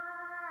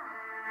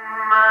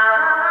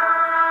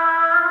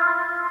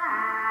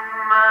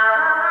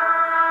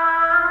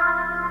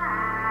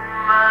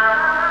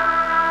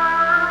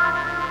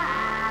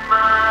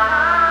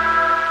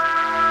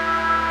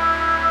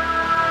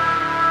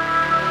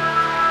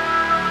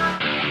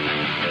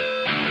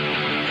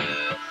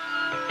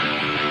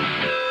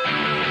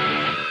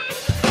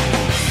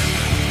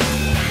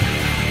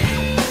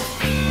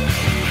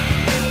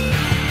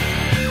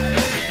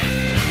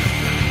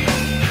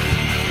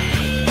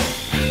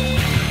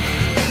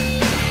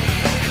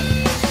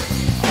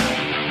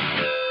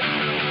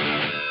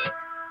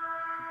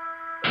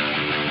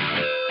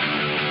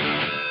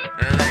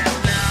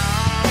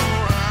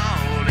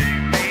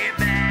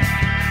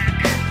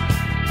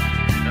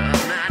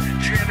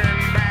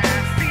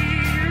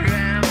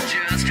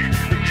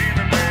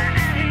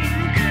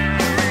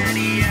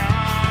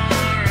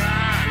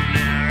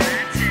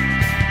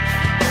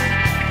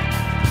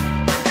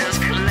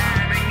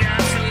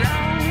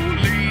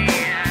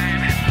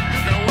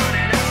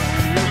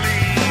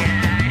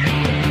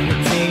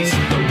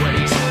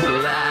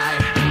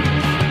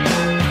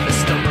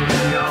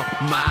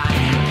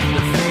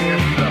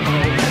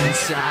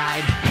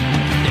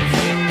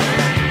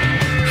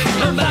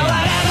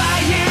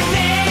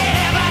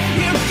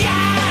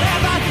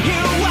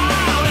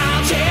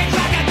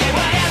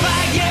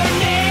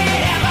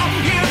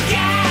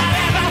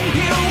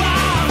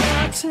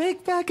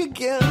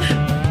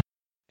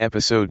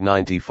Episode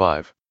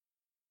 95.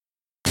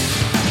 Never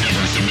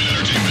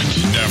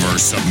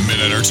Submit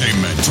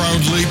Entertainment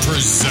proudly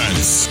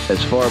presents.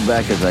 As far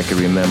back as I can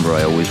remember,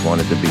 I always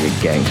wanted to be a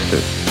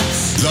gangster.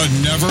 The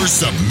Never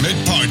Submit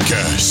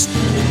Podcast.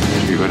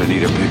 You're going to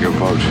need a bigger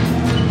boat.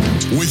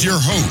 With your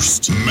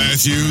host,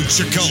 Matthew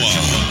Chikala.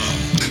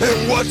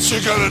 And what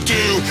you gonna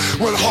do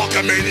when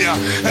Hulkamania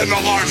and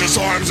the largest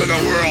arms in the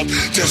world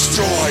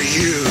destroy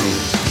you?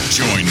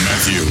 Join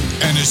Matthew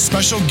and his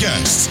special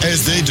guests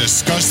as they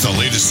discuss the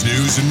latest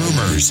news and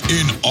rumors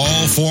in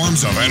all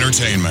forms of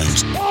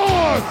entertainment.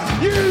 Are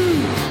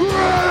you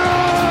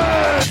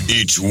ready?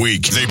 Each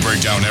week, they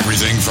break down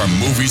everything from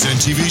movies and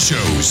TV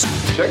shows.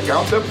 Check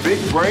out the big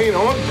brain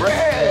on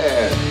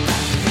Brad.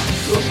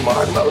 You're a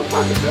smart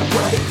motherfucker, that's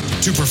right.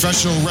 To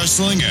professional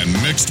wrestling and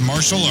mixed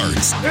martial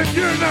arts. If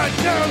you're not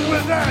down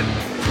with that,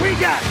 we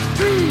got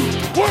 2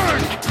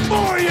 words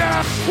for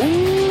ya.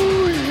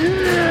 Ooh,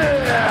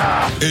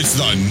 yeah. It's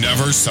the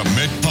Never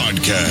Submit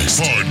Podcast.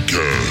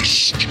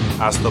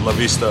 Hasta la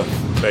vista,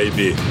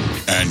 baby.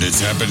 And it's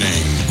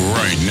happening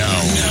right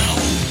now.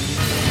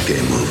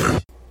 Game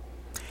over.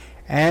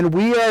 And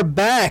we are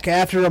back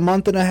after a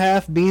month and a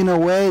half being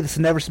away. This is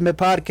Never Submit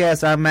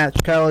Podcast. I'm Matt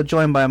Chikala,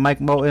 joined by Mike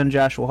Moten,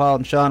 Joshua Hall,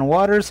 and Sean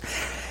Waters.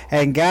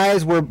 And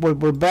guys, we're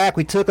back.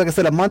 We took, like I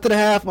said, a month and a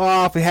half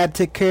off. We had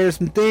to take care of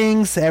some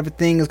things.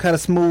 Everything is kind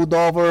of smoothed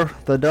over.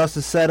 The dust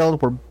is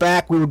settled. We're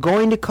back. We were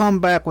going to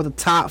come back with the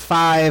top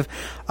 5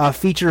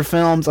 feature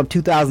films of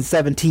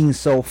 2017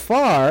 so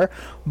far,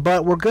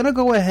 but we're going to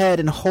go ahead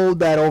and hold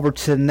that over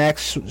to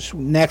next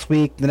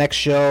week, the next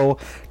show.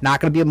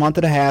 Not going to be a month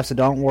and a half, so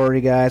don't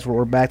worry, guys.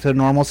 We're back to the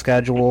normal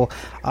schedule.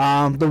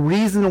 The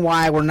reason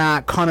why we're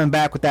not coming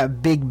back with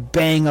that big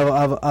bang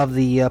of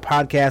the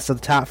podcast of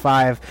the top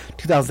 5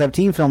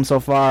 2017 films so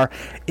far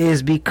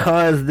is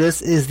because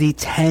this is the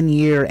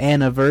 10-year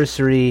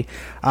anniversary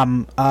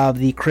of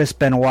the Chris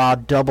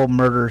Benoit double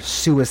murder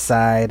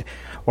suicide,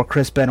 where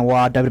Chris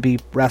Benoit, WWE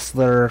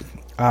wrestler,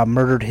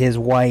 murdered his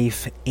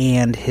wife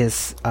and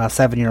his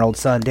 7-year-old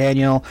son,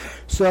 Daniel.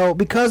 So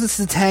because it's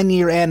the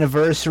 10-year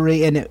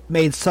anniversary and it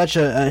made such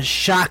a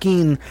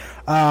shocking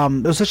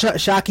it was such a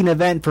shocking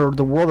event for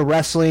the world of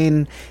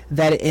wrestling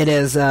that it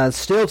is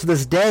still to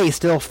this day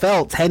still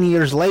felt 10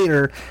 years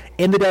later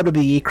in the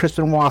WWE. Chris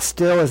Benoit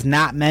still is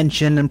not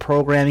mentioned in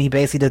programming. He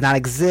basically does not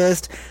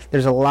exist.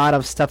 There's a lot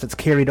of stuff that's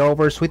carried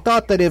over, so we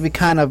thought that it would be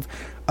kind of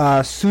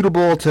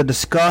suitable to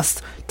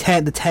discuss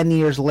the 10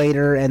 years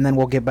later, and then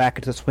we'll get back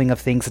into the swing of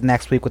things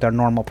next week with our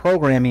normal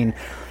programming.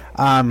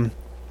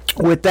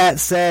 With that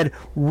said,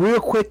 real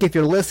quick, if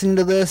you're listening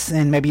to this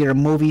and maybe you're a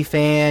movie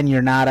fan,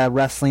 you're not a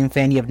wrestling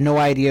fan, you have no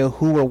idea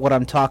who or what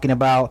I'm talking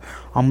about,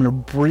 I'm going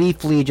to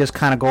briefly just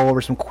kind of go over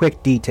some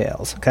quick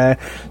details, okay?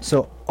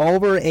 So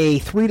over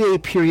a 3-day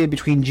period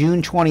between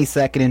June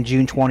 22nd and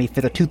June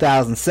 25th of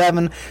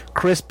 2007,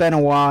 Chris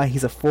Benoit, he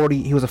was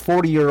a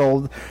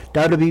 40-year-old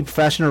WWE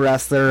professional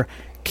wrestler,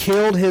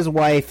 killed his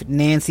wife,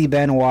 Nancy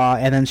Benoit,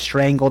 and then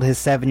strangled his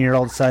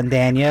 7-year-old son,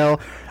 Daniel,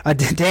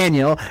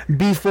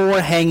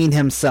 before hanging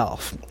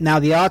himself. Now,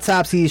 the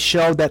autopsies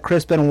showed that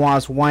Chris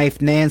Benoit's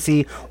wife,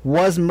 Nancy,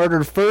 was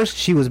murdered first.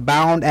 She was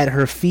bound at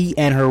her feet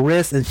and her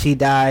wrists, and she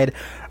died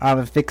of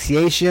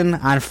asphyxiation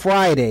on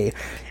Friday.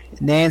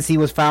 Nancy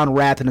was found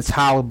wrapped in a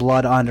towel with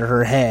blood under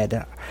her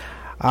head.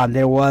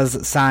 There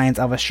was signs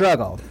of a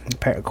struggle,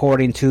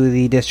 according to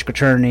the district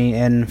attorney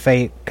in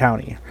Fayette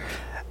County.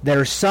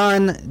 Their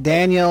son,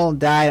 Daniel,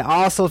 died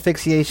also of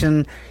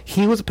asphyxiation.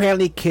 He was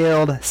apparently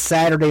killed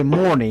Saturday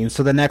morning.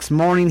 So the next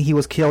morning, he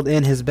was killed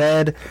in his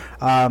bed.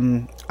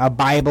 a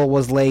Bible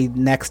was laid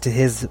next to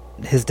his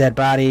dead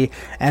body.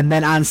 And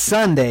then on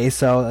Sunday,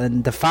 so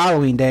the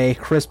following day,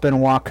 Chris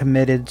Benoit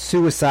committed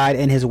suicide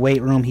in his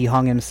weight room. He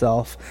hung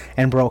himself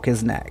and broke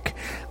his neck.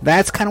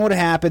 That's kind of what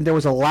happened. There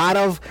was a lot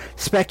of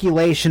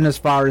speculation as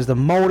far as the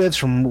motives,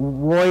 from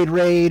roid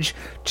rage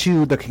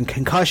to the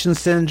concussion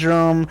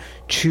syndrome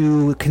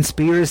to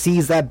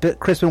conspiracies that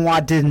Chris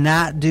Benoit did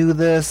not do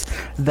this,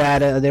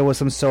 that there was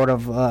some sort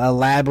of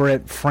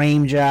elaborate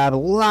frame job, a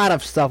lot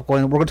of stuff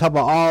going on. We're going to talk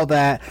about all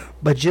that,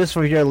 but just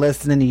for your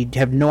listening, you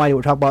have no idea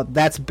what we're talking about.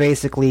 That's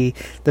basically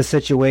the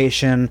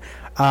situation.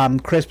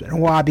 Chris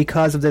Benoit,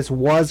 because of this,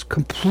 was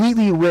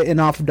completely written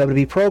off of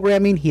WWE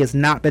programming. He has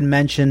not been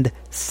mentioned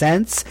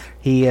since.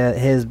 He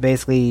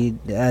basically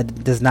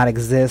does not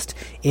exist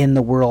in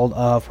the world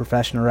of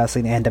professional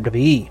wrestling and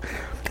WWE.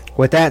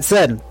 With that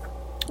said,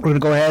 we're going to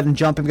go ahead and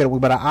jump in.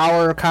 We've got about an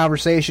hour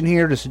conversation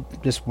here,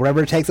 just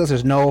wherever it takes us.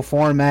 There's no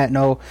format,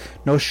 no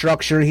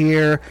structure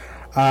here.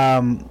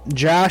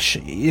 Josh,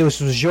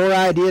 this was your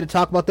idea to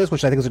talk about this,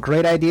 which I think is a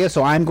great idea,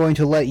 so I'm going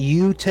to let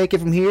you take it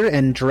from here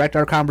and direct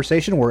our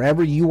conversation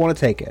wherever you want to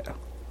take it.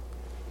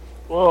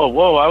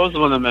 Whoa, I was the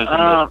one that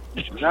mentioned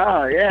it.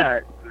 No, yeah.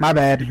 My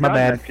bad, my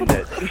bad,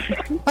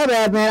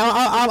 man.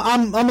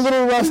 I'm a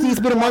little rusty. It's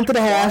been a month and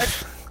a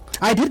half.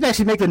 I did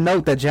actually make the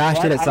note that Josh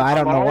did it, so I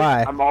don't know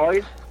why.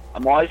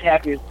 I'm always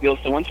happy to steal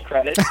someone's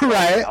credit.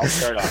 Right. I'll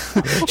start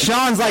off.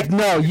 Sean's like,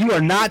 no, you are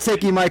not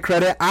taking my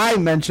credit. I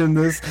mentioned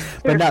this.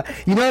 But no,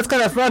 it's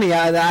kind of funny.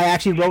 I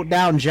actually wrote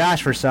down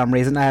Josh for some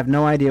reason. I have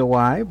no idea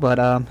why,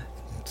 but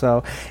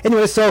so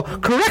anyway,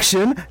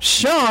 correction,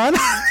 Sean,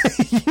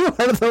 you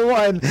are the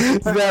one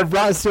that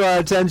brought us to our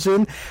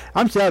attention.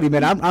 I'm telling you,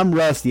 man, I'm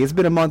rusty. It's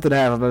been a month and a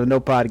half of no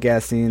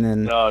podcasting,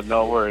 and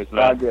no worries,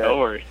 man. No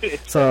worries.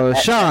 So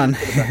Sean,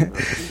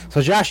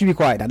 so Josh, you be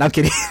quiet now. No, I'm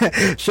kidding.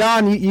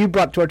 Sean, you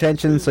brought it to our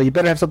attention, so you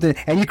better have something,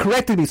 and you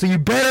corrected me, so you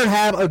better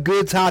have a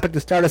good topic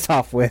to start us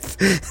off with.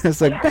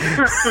 It's like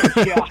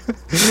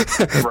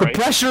the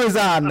pressure is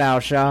on now,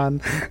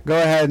 Sean. Go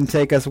ahead and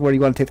take us where you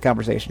want to take the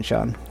conversation,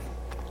 Sean.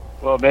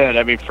 Well, man,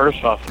 I mean,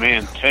 first off,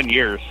 man, 10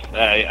 years.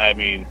 I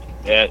mean,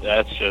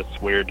 that's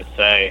just weird to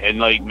say. And,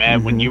 like,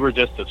 man, when you were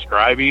just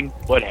describing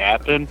what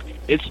happened,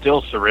 it's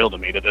still surreal to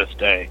me to this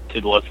day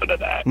to listen to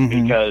that.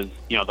 Because,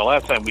 the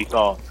last time we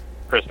saw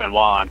Chris Benoit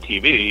on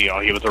TV,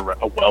 he was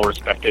a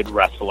well-respected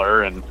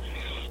wrestler, and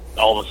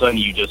all of a sudden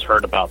you just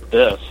heard about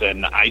this.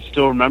 And I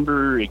still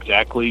remember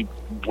exactly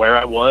where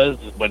I was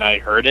when I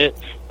heard it.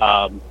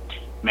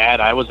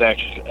 Matt, I was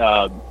actually,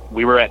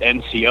 we were at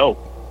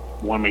NCO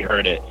when we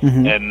heard it.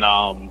 And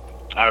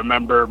I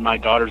remember my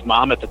daughter's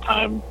mom at the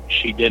time,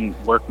 she didn't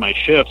work my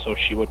shift, so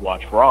she would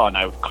watch Raw, and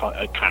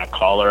I'd kind of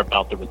call her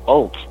about the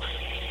results.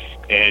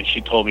 And she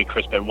told me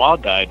Chris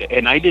Benoit died.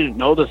 And I didn't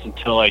know this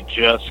until I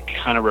just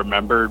kind of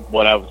remembered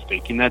what I was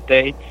thinking that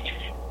day,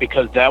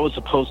 because that was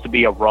supposed to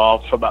be a Raw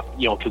for about,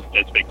 because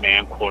Vince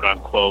McMahon,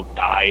 quote-unquote,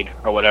 died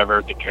or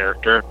whatever, the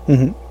character.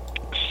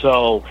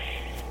 So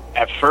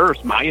at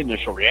first, my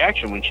initial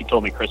reaction when she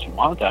told me Chris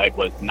Benoit died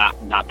was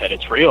not that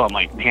it's real. I'm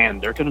like,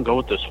 man, they're going to go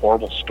with this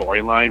horrible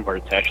storyline where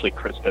it's actually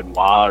Chris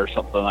Benoit or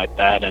something like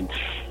that. And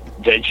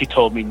then she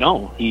told me,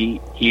 no,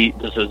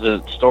 this isn't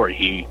a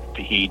story.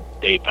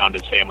 They found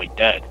his family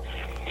dead.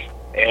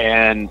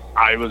 And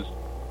I was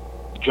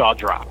jaw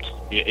dropped,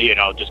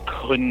 just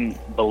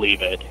couldn't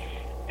believe it.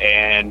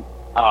 And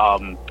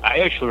I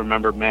actually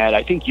remember, Matt,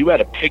 I think you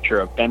had a picture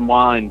of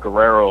Benoit and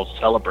Guerrero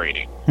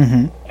celebrating.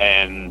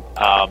 And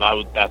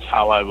that's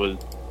how I was,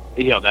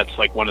 that's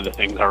like one of the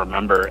things I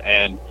remember.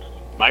 And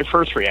my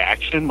first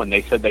reaction when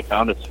they said they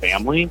found his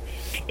family,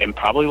 and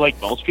probably like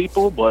most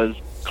people, was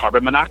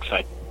carbon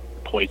monoxide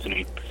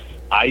poisoning.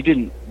 I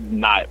didn't,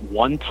 not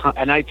one time,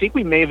 and I think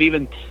we may have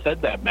even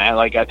said that, Matt.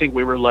 Like, I think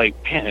we were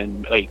like,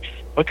 man, like,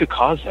 what could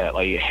cause that?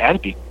 Like, it had to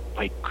be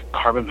like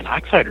carbon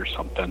monoxide or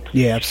something.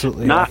 Yeah,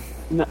 absolutely. Not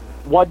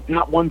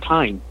one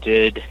time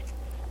did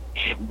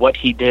what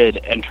he did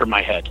enter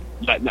my head.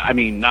 I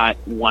mean, not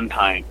one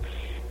time.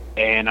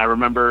 And I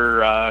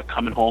remember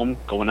coming home,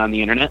 going on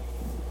the internet,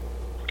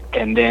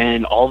 and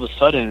then all of a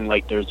sudden,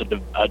 like, there's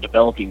a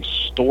developing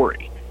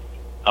story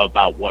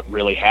about what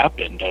really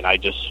happened. And I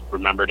just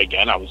remembered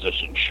again, I was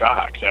just in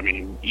shock. I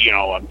mean,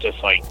 I'm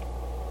just like,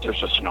 there's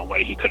just no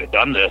way he could have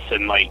done this.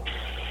 And, like,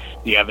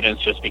 the evidence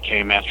just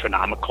became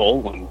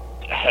astronomical. And,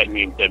 I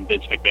mean, then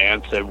Vince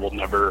McMahon said, we'll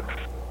never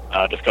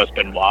discuss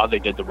Benoit. They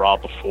did the Raw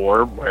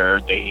before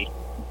where they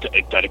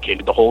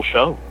dedicated the whole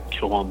show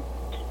to him.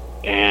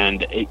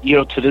 And,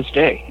 to this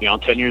day,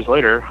 10 years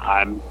later,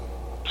 I'm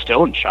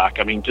still in shock.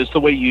 I mean, just the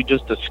way you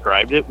just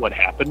described it, what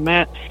happened,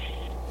 Matt,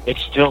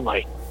 it's still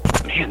like,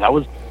 man, that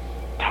was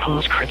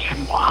Chris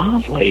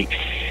Benoit. Like,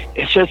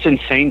 it's just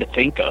insane to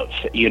think of,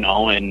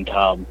 and,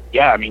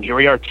 I mean, here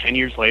we are 10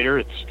 years later.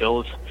 It's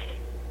still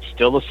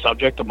a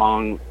subject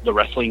among the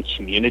wrestling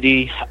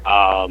community.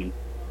 A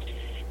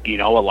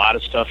lot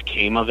of stuff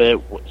came of it,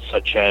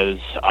 such as,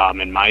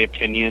 in my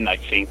opinion, I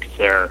think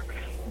the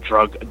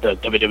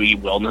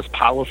WWE wellness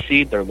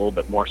policy, they're a little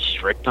bit more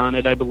strict on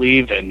it, I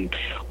believe, and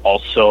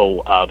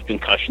also the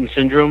concussion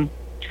syndrome.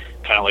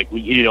 kind of like,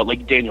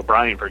 like Daniel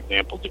Bryan, for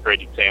example, is a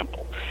great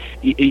example.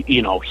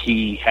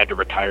 He had to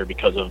retire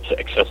because of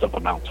excessive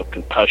amounts of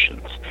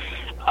concussions.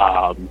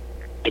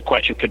 The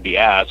question could be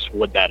asked,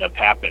 would that have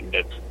happened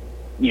if,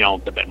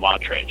 the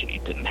Benoit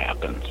tragedy didn't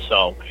happen?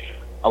 So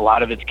a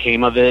lot of it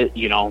came of it.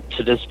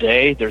 To this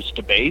day, there's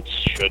debates.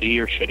 Should he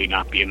or should he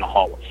not be in the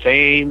Hall of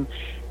Fame?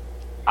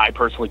 I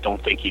personally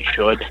don't think he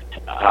should.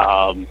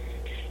 I'm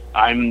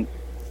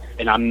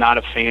not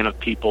a fan of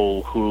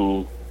people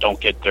who don't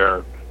get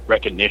their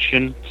recognized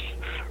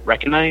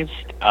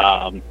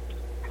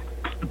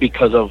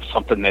because of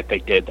something that they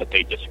did that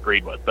they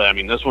disagreed with. But I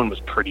mean, this one was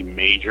pretty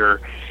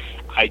major.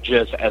 I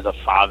just, as a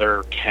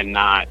father,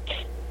 I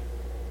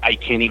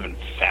can't even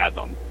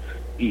fathom,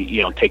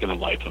 taking the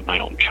life of my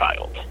own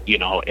child,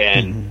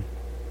 and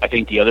I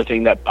think the other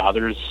thing that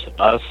bothers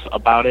us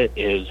about it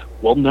is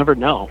we'll never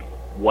know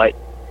what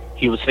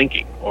he was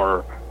thinking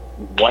or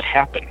what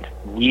happened.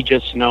 We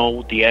just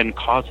know the end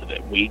cause of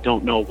it. We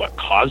don't know what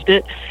caused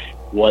it,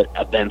 what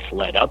events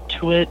led up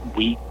to it.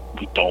 We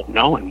don't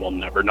know, and we'll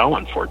never know,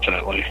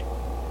 unfortunately.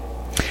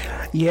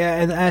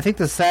 Yeah, and I think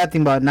the sad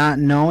thing about not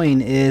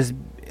knowing is,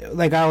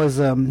 like, I was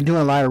doing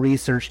a lot of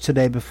research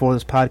today before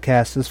this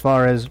podcast as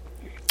far as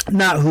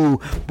not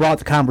who brought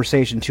the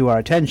conversation to our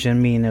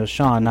attention, meaning it was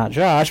Sean, not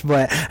Josh,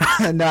 but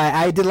no,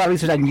 I did a lot of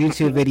research on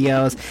YouTube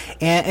videos,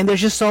 and there's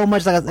just so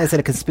much, like I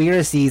said,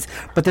 conspiracies,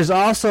 but there's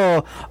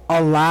also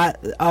a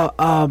lot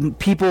of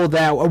people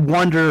that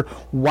wonder,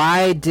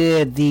 why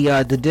did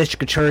the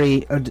district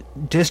attorney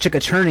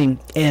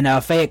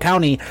in Fayette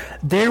County,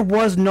 there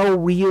was no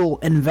real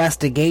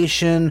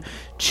investigation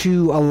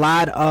to a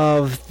lot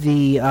of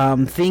the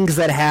things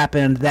that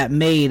happened that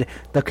made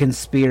the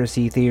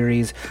conspiracy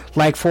theories.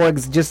 Like, for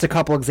just a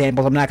couple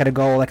examples, I'm not going to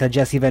go like a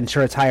Jesse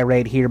Ventura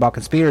tirade here about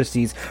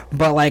conspiracies,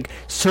 but like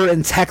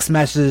certain text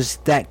messages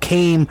that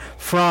came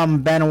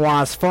from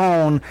Benoit's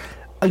phone,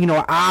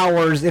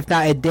 hours, if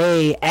not a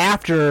day,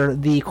 after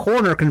the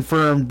coroner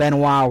confirmed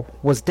Benoit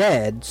was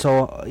dead.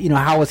 So,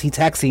 how was he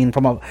texting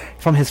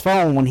from his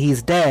phone when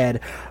he's dead?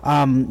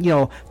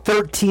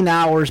 13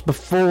 hours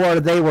before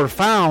they were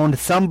found,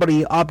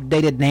 somebody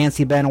updated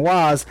Nancy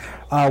Benoit's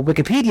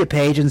Wikipedia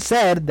page and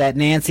said that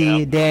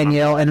Nancy,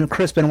 Danielle, and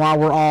Chris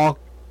Benoit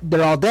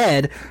they're all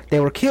dead. They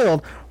were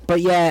killed,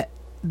 but yet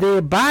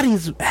their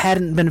bodies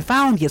hadn't been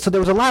found yet. So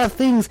there was a lot of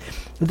things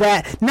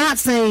that, not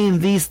saying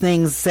these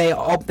things say,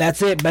 oh,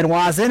 that's it,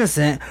 Benoit's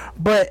innocent,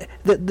 but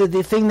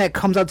the thing that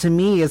comes up to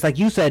me is, like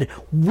you said,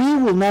 we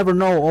will never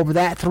know over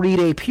that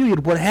 3-day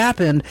period what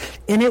happened,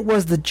 and it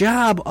was the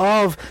job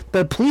of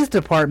the police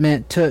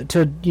department to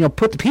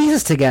put the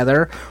pieces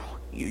together.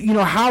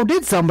 How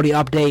did somebody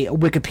update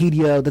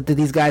Wikipedia that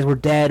these guys were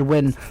dead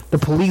when the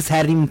police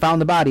hadn't even found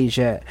the bodies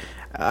yet?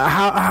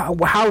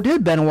 How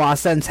did Benoit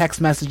send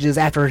text messages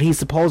after he's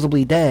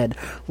supposedly dead?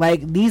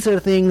 Like, these are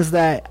things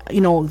that,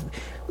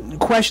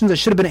 questions that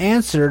should have been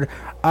answered,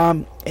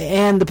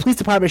 and the police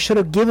department should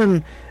have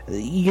given,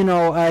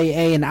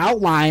 an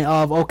outline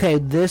of, okay,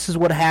 this is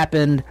what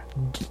happened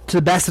to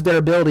the best of their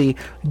ability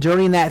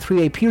during that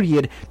 3-day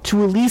period,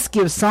 to at least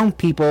give some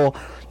people,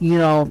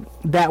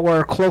 that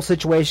were close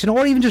situation,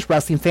 or even just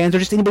wrestling fans, or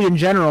just anybody in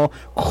general,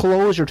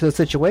 closure to the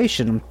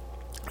situation.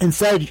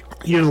 Instead,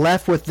 you're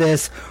left with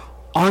this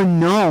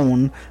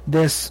unknown,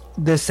 this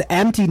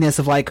emptiness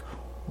of, like,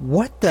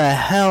 what the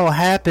hell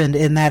happened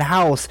in that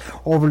house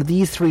over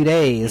these 3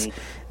 days?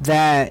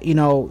 That,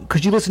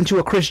 because you listen to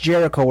a Chris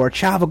Jericho or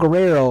Chavo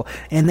Guerrero,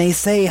 and they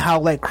say how,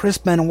 like, Chris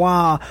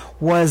Benoit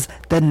was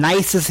the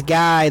nicest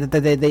guy that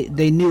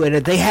they knew, and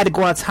if they had to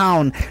go out of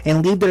town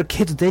and leave their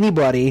kids with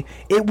anybody,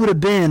 it would have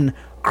been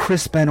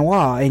Chris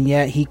Benoit, and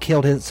yet he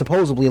killed his,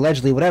 supposedly,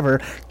 allegedly,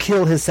 whatever,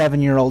 killed his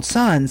 7-year-old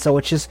son. So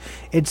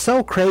it's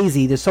so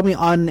crazy. There's so many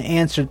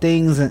unanswered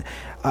things, and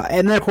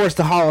then of course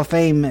the Hall of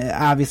Fame,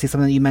 obviously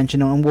something that you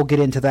mentioned, and we'll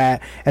get into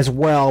that as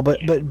well.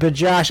 But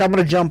Josh, I'm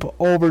going to jump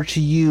over to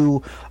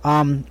you,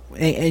 and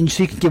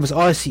so you can give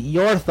us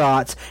your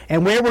thoughts.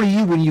 And where were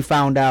you when you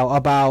found out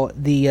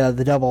about the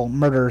double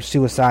murder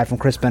suicide from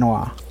Chris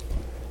Benoit?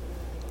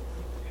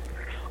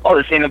 Oh,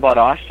 the thing about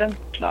Austin?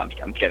 No,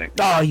 I'm kidding.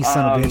 Oh, you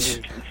son of a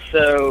bitch.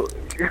 So,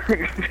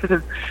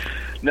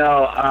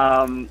 no,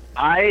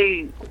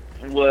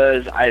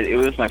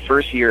 it was my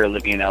first year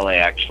living in LA,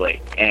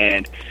 actually.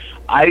 And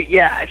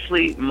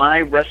actually, my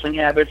wrestling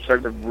habits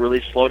started to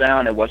really slow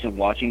down. I wasn't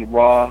watching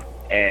Raw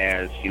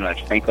as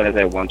frequent as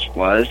I once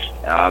was.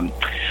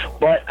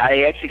 But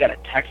I actually got a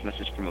text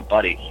message from a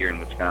buddy here in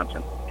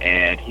Wisconsin.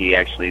 And he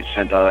actually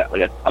sent out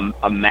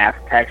a mass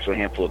text to a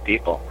handful of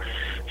people.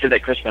 Said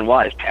that Chris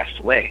Benoit has passed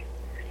away.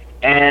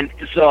 And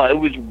so it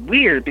was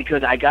weird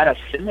because I got a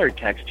similar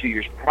text 2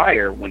 years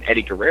prior when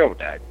Eddie Guerrero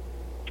died.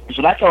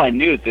 So that's how I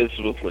knew this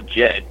was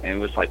legit. And it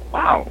was like,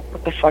 wow,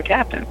 what the fuck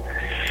happened?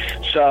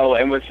 So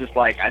it was just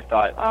like, I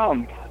thought,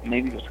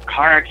 maybe it was a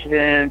car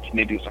accident,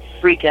 maybe it was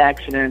a freak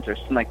accident or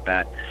something like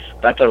that.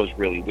 But I thought it was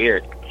really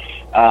weird.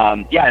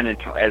 And then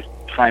as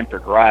time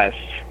progressed,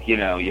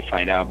 you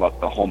find out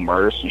about the whole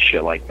murders and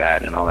shit like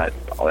that and all that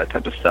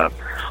type of stuff.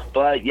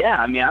 But yeah,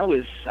 I mean, I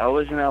was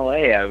in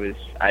LA.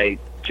 I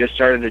just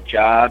started a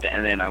job,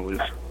 and then I was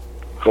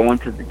going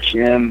to the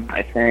gym,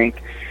 I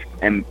think,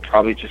 and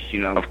probably just,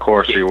 Of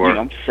course you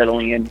were.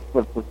 Settling in.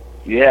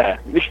 Yeah.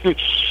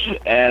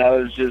 And I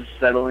was just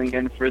settling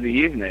in for the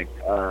evening.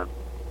 But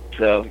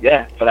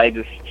I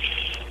just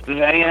was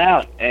hanging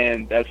out,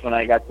 and that's when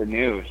I got the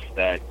news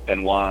that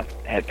Benoit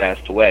had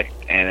passed away.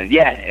 And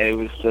it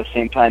was the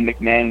same time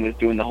McMahon was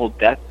doing the whole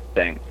death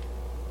thing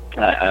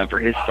for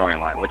his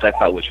storyline, which I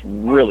thought was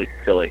really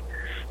silly.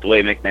 The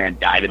way McMahon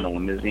died in the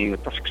limousine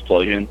with the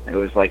explosion, it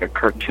was like a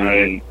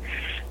cartoony,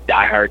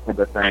 Die Hard type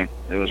of thing.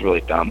 It was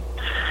really dumb.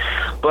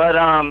 But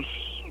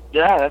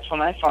that's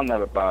when I found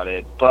out about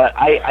it. But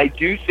I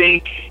do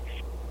think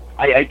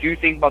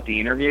about the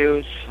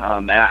interviews.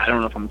 I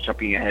don't know if I'm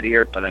jumping ahead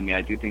here, but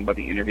I do think about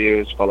the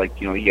interviews. But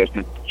he has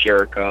met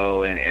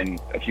Jericho and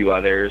a few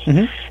others.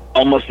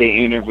 Mm-hmm. They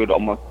interviewed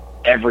almost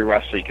every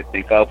wrestler you could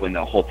think of when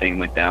the whole thing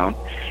went down.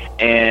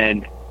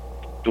 And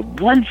the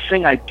one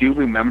thing I do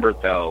remember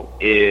though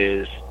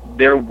is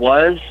there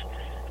was,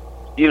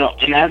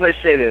 and as I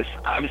say this,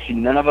 obviously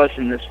none of us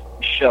in this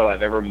show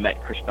have ever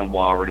met Chris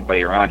Benoit or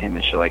anybody around him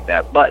and shit like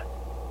that. But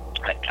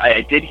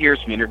I did hear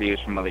some interviews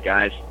from other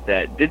guys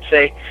that did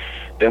say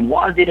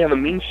Benoit did have a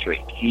mean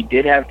streak. He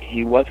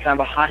was kind of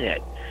a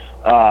hothead.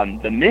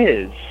 The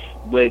Miz,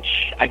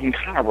 which I can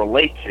kind of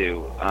relate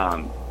to,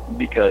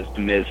 because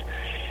The Miz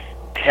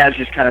has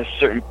this kind of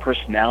certain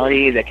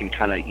personality that can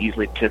kind of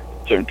easily piss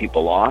certain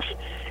people off.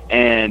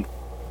 And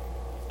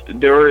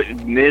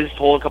Miz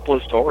told a couple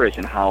of stories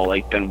and how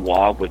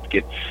Benoit would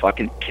get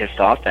fucking pissed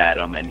off at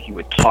him, and he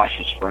would toss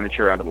his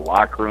furniture out of the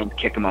locker room,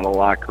 kick him out of the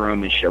locker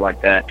room and shit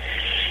like that.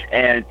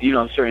 And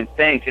certain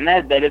things, and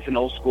that is an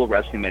old school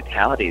wrestling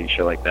mentality and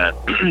shit like that.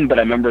 But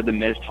I remember the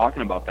Miz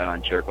talking about that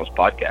on Jericho's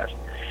podcast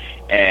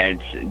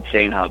and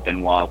saying how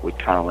Benoit would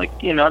kind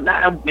of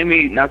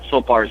not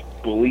so far as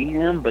bully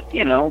him, but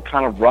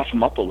kind of rough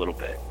him up a little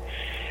bit.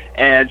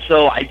 And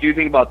so I do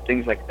think about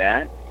things like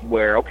that,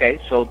 where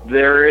so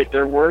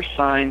there were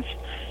signs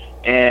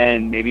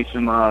and maybe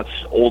some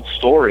old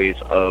stories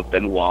of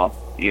Benoit,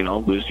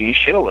 losing his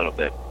shit a little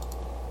bit.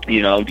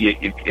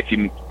 If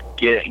you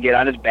get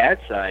on his bad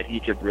side, he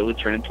could really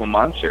turn into a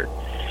monster.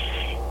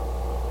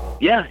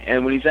 Yeah,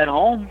 and when he's at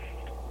home,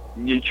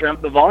 you turn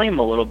up the volume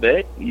a little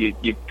bit,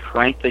 you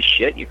crank the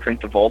shit, you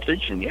crank the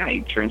voltage, and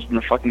he turns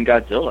into fucking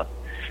Godzilla.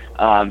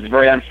 It's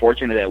very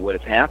unfortunate that would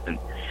have happened.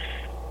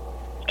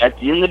 At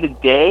the end of the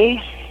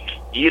day,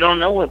 you don't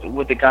know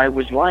what the guy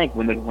was like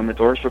when the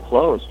doors were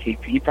closed.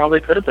 He probably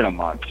could have been a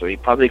monster. He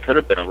probably could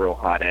have been a real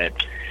hothead,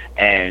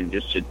 and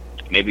just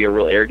maybe a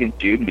real arrogant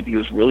dude. Maybe he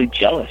was really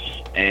jealous.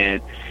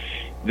 And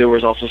there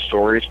was also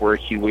stories where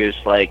he was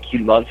he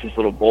loved his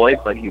little boy,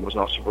 but he was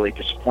also really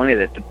disappointed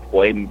that the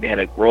boy had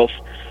a growth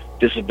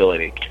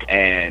disability,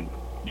 and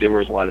there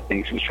was a lot of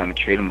things he was trying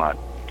to treat him on.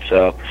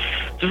 So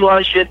there's a lot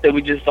of shit that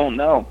we just don't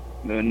know.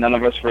 None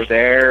of us were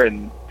there,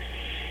 and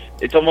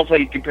it's almost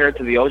like you compare it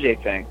to the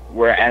OJ thing,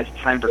 where as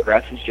time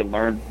progresses, you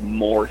learn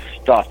more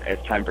stuff. As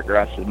time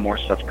progresses, more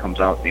stuff comes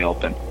out in the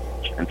open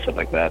and stuff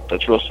like that.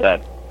 That's real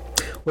sad.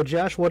 Well,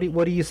 Josh, what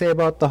do you say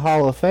about the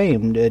Hall of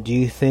Fame? Do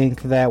you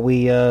think that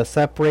we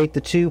separate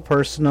the two,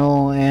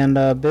 personal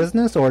and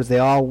business, or is they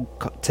all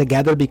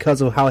together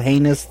because of how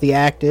heinous the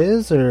act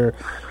is, or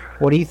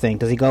what do you think?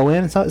 Does he go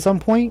in at some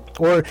point?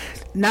 Or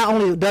not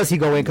only does he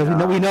go in, because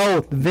we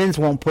know Vince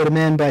won't put him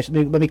in, but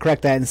let me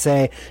correct that and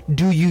say,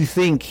 do you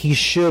think he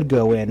should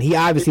go in? He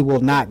obviously will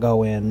not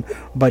go in,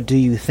 but do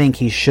you think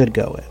he should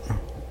go in?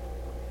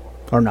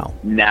 Or no?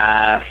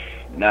 Nah.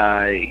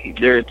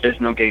 There's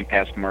no getting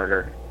past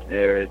murder.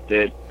 You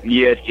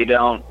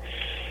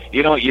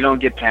don't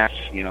get past,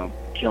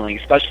 killing,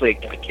 especially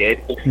a kid,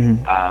 who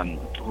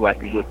I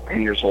think was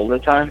 10 years old at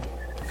the time.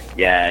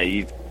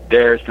 Yeah,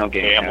 there's no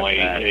getting family,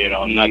 past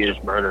that. Not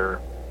just murder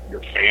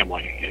your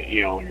family,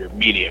 your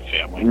immediate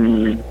family.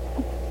 Mm-hmm.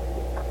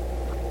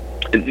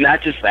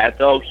 Not just that,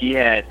 though. He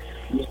had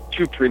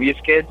two previous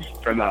kids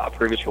from a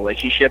previous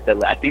relationship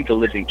that I think they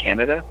lived in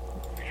Canada.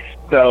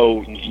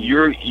 So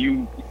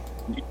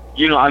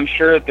I'm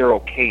sure that they're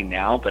okay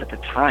now, but at the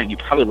time, you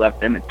probably left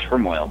them in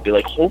turmoil. Be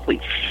like,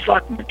 holy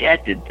fuck, my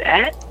dad did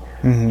that?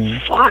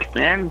 Mm-hmm. Fuck,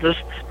 man, there's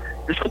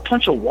a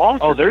bunch of walls.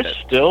 Oh, there's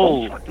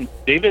still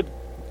David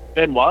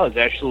Benoit is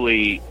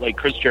actually,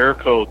 Chris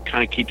Jericho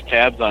kind of keeps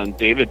tabs on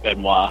David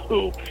Benoit,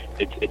 who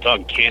it's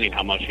uncanny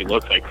how much he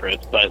looks like Chris,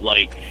 but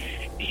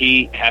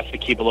he has to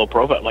keep a low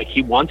profile.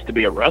 He wants to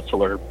be a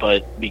wrestler,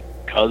 but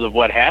because of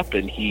what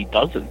happened, he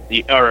doesn't,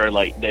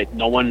 that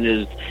no one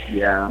is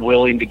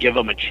willing to give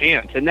him a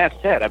chance, and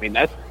that's sad. I mean,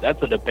 that's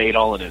a debate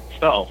all in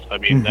itself. I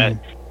mean, that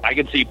I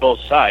can see both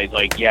sides.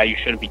 You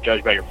shouldn't be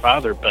judged by your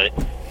father, but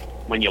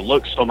when you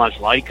look so much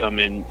like him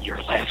and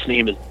your last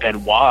name is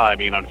Benoit, I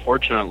mean,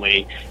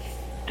 unfortunately,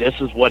 this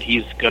is what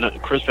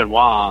Chris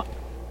Benoit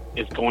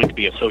is going to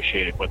be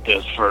associated with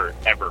this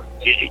forever.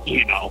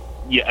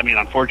 I mean,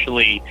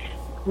 unfortunately,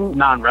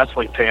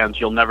 non-wrestling fans,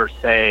 you'll never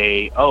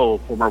say, oh,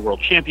 former world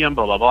champion,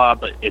 blah, blah, blah,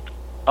 but it's,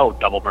 oh,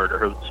 double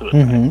murder,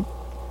 suicide. Mm-hmm.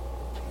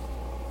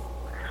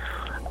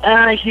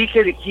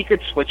 He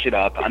could switch it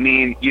up. I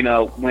mean, you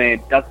know,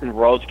 when Dustin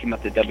Rhodes came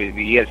up to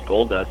WWE as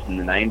Goldust in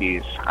the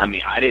 '90s, I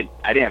mean, I didn't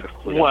have a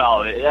clue.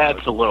 Well,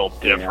 that's a little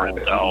different,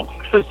 though.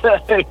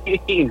 I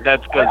mean,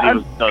 that's because he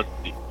was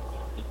Dusty.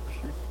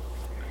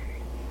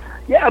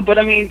 Yeah, but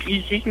I mean,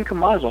 he can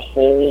come out as a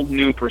whole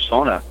new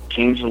persona.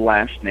 Change the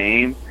last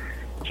name,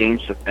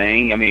 change the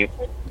thing. I mean,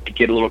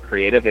 get a little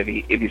creative if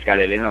he's got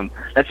it in him.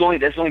 That's the only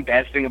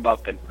bad thing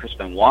about Chris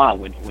Benoit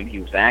when he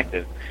was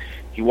active.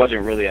 He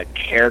wasn't really a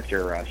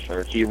character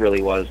wrestler. He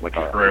really was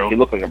he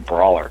looked like a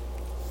brawler.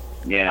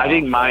 Yeah. I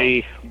think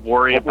my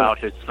worry about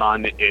his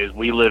son is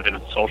we live in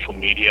a social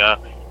media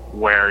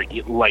where,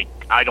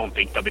 I don't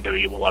think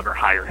WWE will ever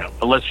hire him.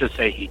 But let's just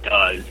say he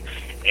does,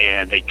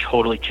 and they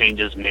totally change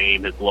his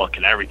name, his look,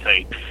 and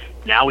everything.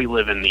 Now we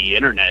live in the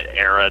internet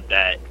era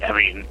that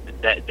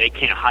they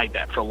can't hide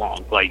that for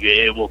long. Like,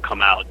 it will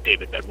come out,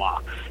 David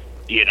Benoit,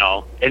 you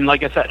know. And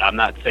like I said, I'm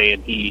not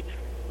saying he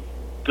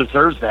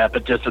deserves that,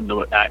 but just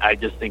I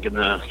just think in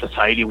the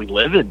society we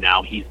live in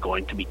now, he's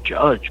going to be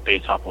judged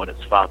based off what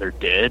his father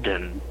did,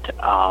 and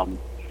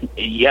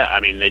yeah, I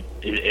mean,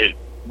 it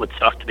would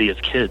suck to be his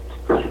kids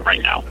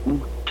right now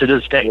to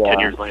this day, 10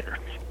 years later.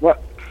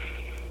 What?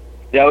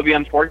 That would be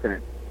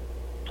unfortunate.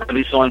 That would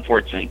be so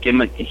unfortunate.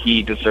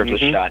 He deserves a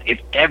shot.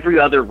 If every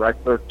other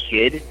wrestler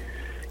kid,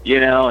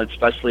 you know,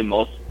 especially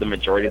the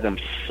majority of them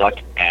suck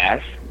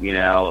ass, you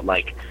know,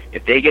 like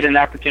if they get an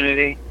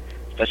opportunity,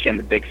 especially on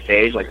the big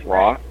stage like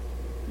Raw,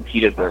 he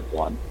deserves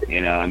one.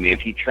 You know, I mean,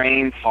 if he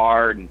trains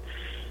hard and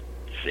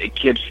it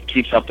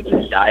keeps up with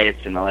his diets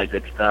and all that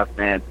good stuff,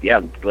 man,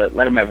 yeah,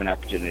 let him have an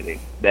opportunity.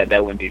 That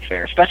wouldn't be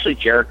fair. Especially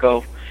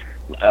Jericho.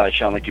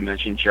 Sean, like you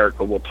mentioned,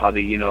 Jericho will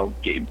probably, you know,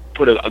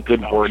 put a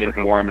good word in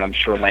for him, and I'm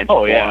sure Lance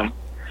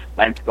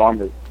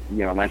Storm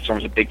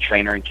is a big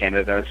trainer in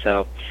Canada,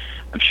 so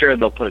I'm sure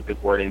they'll put a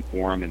good word in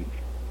for him and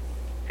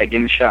give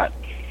him a shot.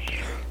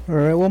 All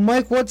right. Well,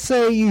 Mike, what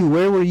say you?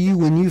 Where were you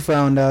when you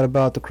found out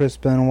about the Chris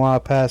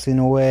Benoit passing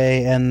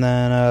away? And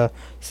then,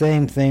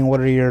 same thing, what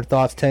are your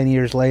thoughts 10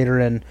 years later,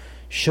 and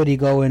should he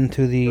go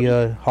into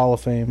the Hall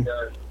of Fame?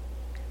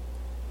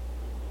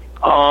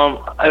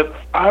 If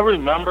I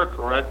remember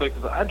correctly,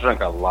 because I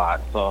drink a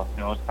lot, so, you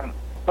know,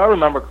 if I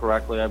remember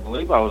correctly, I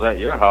believe I was at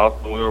your house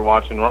when we were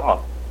watching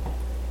Raw.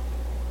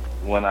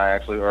 Or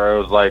it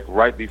was like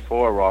right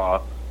before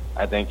Raw,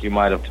 I think you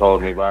might have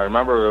told me, but I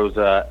remember it was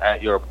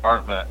at your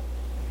apartment.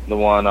 The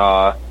one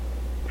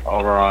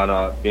over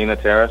on Bena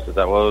Terrace, is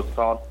that what it was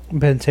called?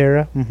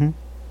 Pantera, mm-hmm.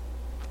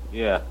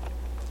 Yeah.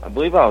 I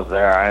believe I was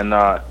there, and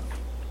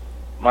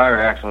my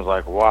reaction was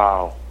like,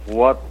 wow,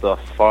 what the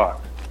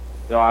fuck?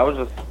 You know, I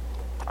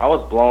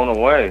was blown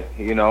away,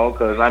 you know,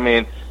 because, I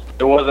mean,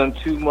 it wasn't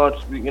too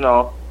much, you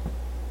know,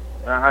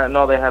 I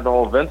know they had the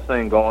whole Vince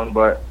thing going,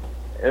 but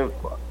if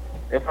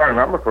I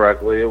remember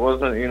correctly, it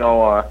wasn't, you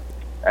know,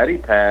 Eddie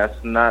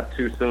passed not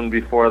too soon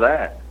before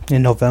that.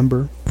 In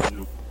November.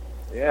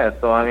 Yeah,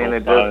 so I mean,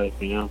 it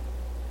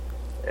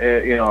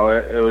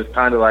was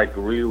kind of like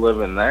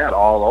reliving that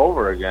all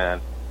over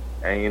again,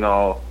 and you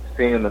know,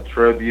 seeing the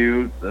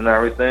tributes and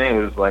everything.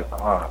 It was like,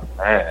 oh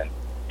man,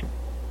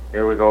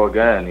 here we go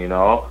again, you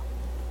know.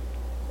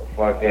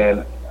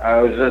 Fucking,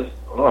 I was just,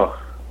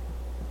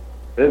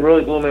 it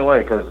really blew me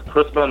away because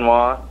Chris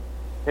Benoit,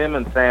 him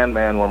and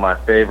Sandman were my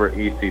favorite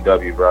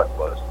ECW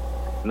wrestlers.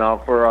 Now,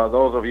 for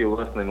those of you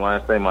listening, when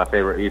I say my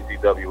favorite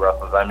ECW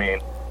wrestlers, I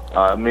mean.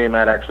 Me and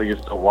Matt actually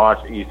used to watch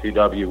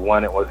ECW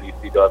when it was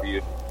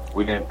ECW.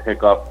 We didn't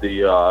pick up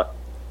the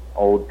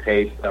old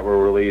tapes that were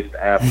released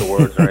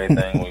afterwards or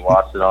anything. We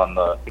watched it on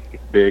the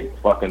big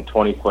fucking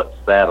 20-foot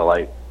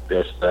satellite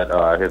dish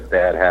that his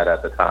dad had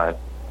at the time.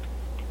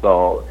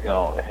 So, you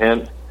know,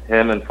 him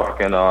and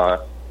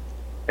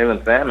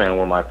Sandman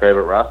were my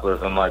favorite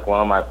wrestlers, and like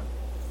one of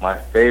my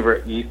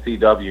favorite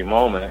ECW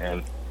moment,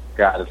 and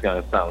God, it's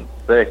gonna sound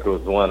sick,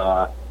 was when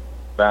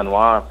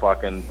Benoit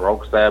fucking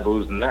broke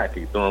Sabu's neck.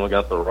 He threw him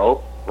against the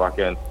rope,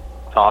 fucking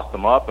tossed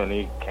him up, and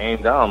he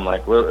came down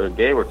like a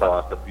Gaber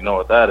toss. If you know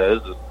what that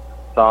is, just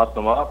tossed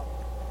him up,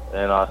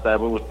 and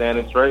Sabu was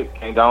standing straight,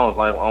 came down, was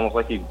like almost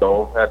like he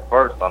dove head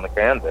first on the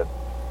canvas.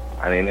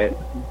 I mean,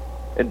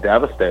 it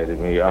devastated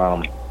me.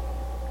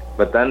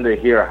 But then to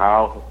hear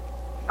how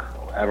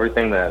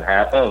everything that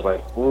happened, I was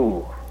like,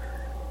 ooh.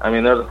 I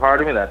mean, there's a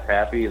part of me that's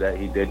happy that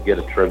he did get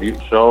a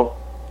tribute show,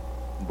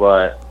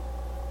 but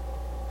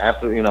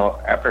after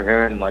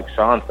hearing, like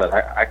Sean said,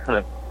 I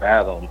couldn't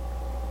fathom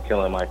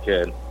killing my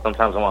kid.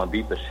 Sometimes I want to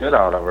beat the shit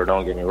out of her,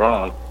 don't get me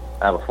wrong.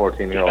 I have a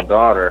 14-year-old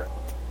daughter.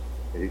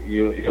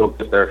 You'll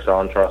get there,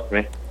 Sean, trust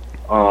me.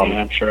 Yeah,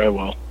 I'm sure I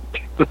will.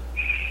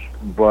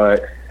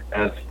 But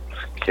as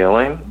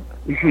killing,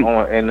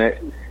 and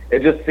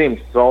it just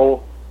seems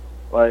so,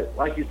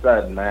 like you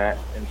said, Matt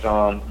and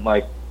Sean,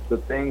 like the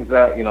things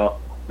that, you know,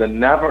 the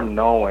never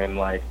knowing,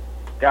 like,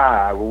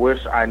 God, I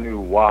wish I knew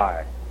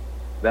why.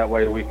 That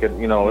way we could,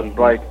 you know, it's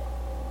like,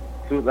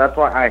 that's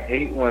why I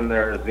hate when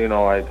there's, you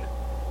know, like,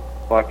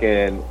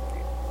 fucking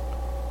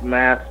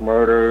mass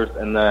murders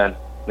and then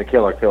the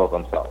killer kills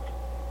himself.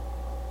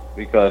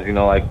 Because, you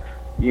know, like,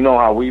 you know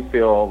how we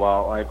feel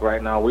about, like,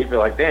 right now, we feel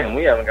like, damn,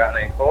 we haven't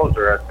gotten any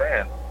closure as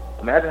fans.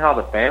 Imagine how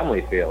the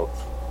family feels.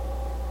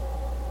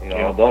 You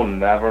know, they'll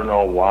never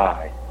know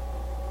why.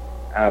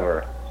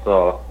 Ever.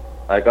 So,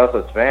 like us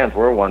as fans,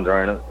 we're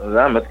wondering,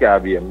 them, it's got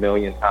to be a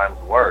million times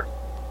worse.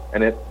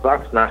 And it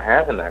sucks not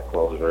having that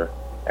closure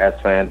as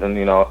fans and,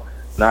 you know,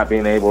 not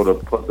being able to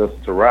put this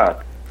to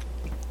rest.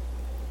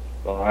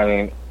 So, I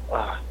mean,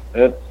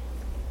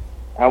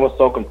 I was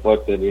so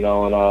conflicted, you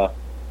know, and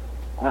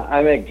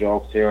I make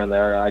jokes here and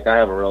there. Like, I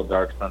have a real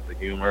dark sense of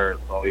humor.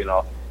 So, you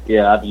know,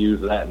 yeah, I've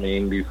used that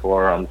meme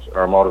before,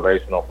 or a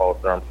motivational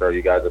poster. I'm sure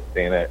you guys have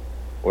seen it,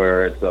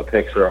 where it's a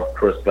picture of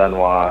Chris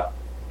Benoit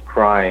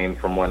crying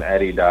from when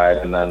Eddie died,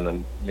 and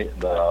then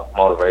the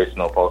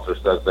motivational poster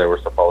says they were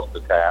supposed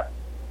to tap.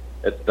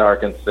 It's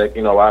dark and sick.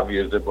 You know, I've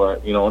used it,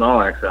 but, you know, in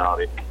all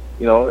actuality,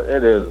 you know,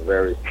 it is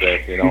very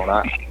sick, you know,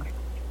 and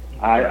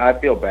I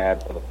feel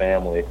bad for the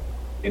family,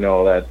 you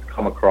know, that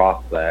come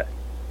across that,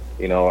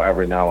 you know,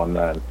 every now and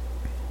then.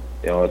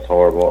 You know, it's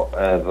horrible.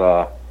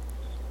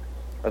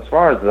 As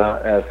far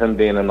as him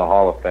being in the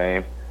Hall of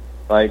Fame,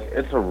 like,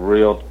 it's a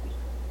real,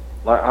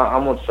 like,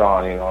 I'm with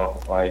Sean, you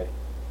know, like,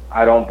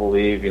 I don't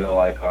believe, you know,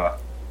 like,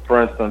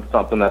 for instance,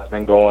 something that's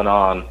been going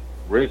on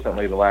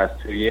recently the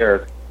last 2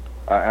 years,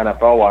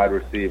 NFL wide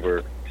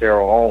receiver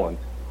Terrell Owens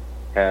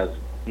has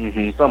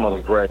some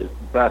of the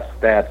best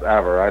stats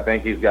ever. I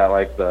think he's got,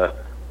 like, the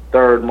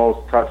third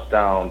most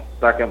touchdowns,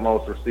 second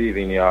most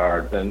receiving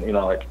yards, and, you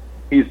know, like,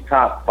 he's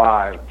top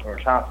 5 or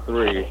top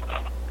 3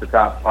 to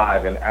top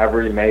 5 in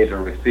every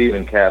major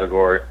receiving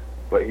category,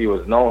 but he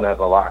was known as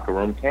a locker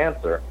room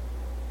cancer.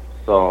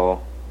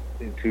 So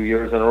 2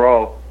 years in a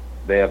row,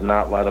 they have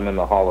not let him in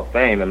the Hall of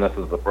Fame, and this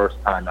is the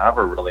first time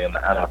ever really in the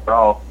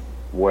NFL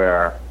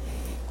where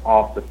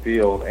off the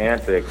field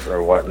antics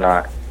or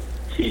whatnot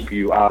keep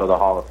you out of the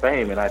Hall of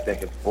Fame, and I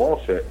think it's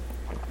bullshit.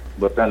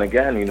 But then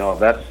again, you know,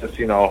 that's just,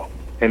 you know,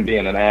 him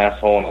being an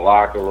asshole in the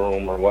locker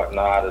room or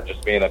whatnot, or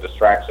just being a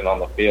distraction on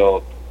the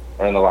field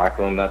or in the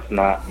locker room. That's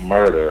not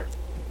murder.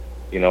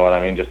 You know what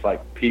I mean? Just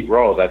like Pete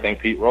Rose. I think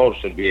Pete Rose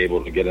should be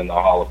able to get in the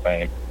Hall of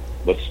Fame.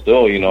 But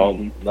still, you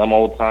know, them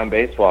old-time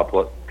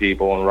baseball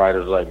people and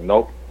writers are like,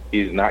 nope,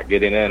 he's not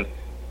getting in.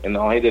 And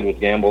all he did was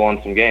gamble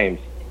on some games.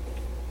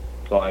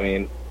 So, I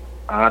mean,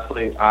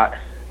 honestly,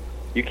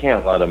 you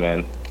can't let him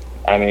in.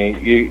 I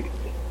mean,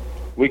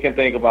 we can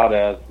think about it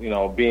as, you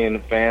know,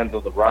 being fans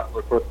of the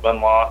wrestler Chris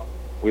Benoit.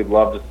 We'd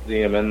love to see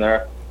him in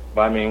there.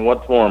 But, I mean,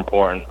 what's more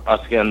important?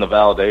 Us getting the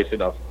validation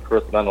of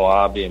Chris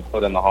Benoit being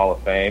put in the Hall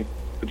of Fame.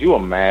 Could you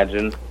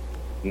imagine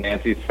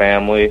Nancy's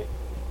family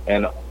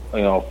and,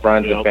 you know,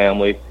 friends and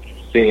family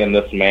seeing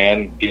this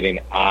man getting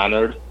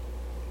honored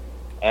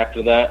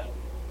after that,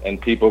 and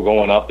people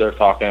going up there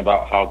talking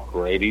about how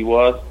great he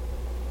was?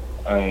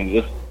 I mean,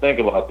 just think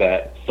about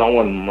that.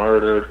 Someone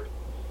murdered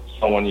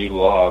someone you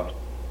loved,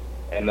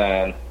 and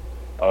then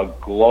a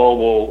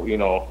global, you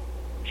know,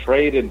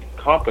 traded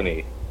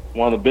company,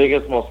 one of the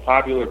biggest, most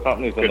popular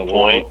companies in the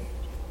world,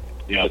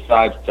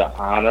 decides to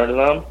honor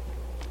them.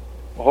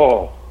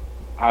 Oh,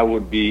 I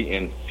would be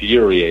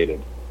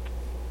infuriated.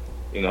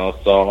 You know,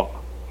 so,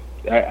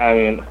 I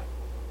mean,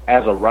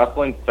 as a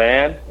wrestling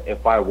fan,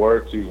 if I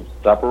were to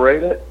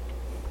separate it,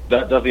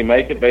 does he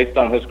make it based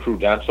on his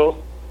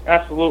credentials?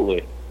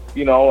 Absolutely.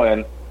 You know,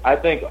 and I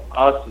think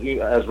us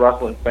as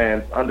wrestling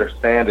fans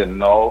understand and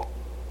know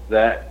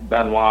that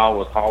Benoit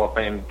was Hall of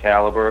Fame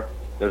caliber.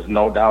 There's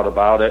no doubt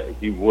about it.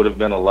 He would have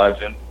been a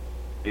legend.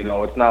 You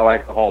know, it's not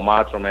like the whole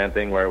Macho Man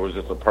thing where it was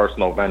just a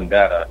personal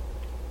vendetta.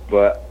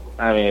 But,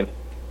 I mean,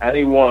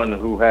 anyone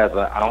who has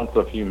an ounce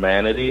of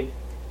humanity,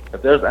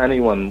 if there's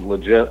anyone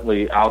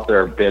legitimately out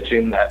there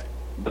bitching that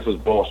this is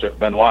bullshit,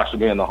 Benoit should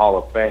be in the Hall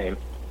of Fame,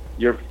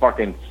 you're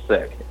fucking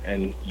sick,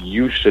 and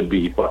you should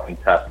be fucking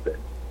tested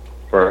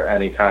for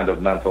any kind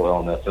of mental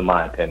illness, in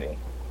my opinion.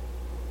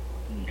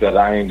 Because,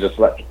 I mean, just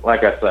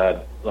like I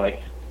said,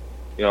 like,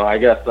 you know, I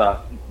guess,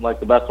 like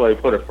the best way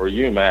to put it for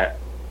you, Matt,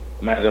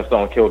 imagine if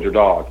someone killed your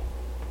dog,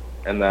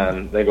 and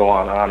then they go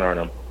on honoring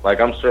him. Like,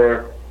 I'm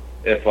sure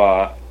if,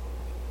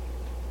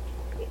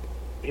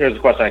 here's a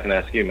question I can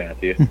ask you,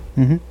 Matthew.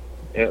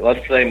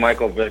 Let's say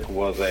Michael Vick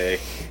was a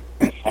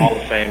Hall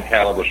of Fame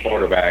caliber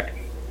quarterback,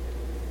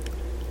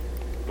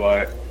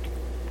 but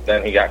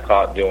then he got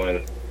caught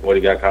doing what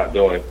he got caught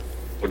doing.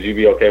 Would you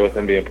be okay with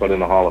him being put in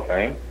the Hall of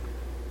Fame?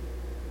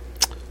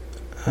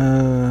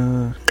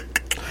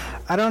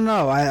 I don't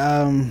know.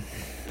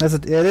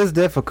 It is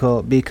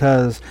difficult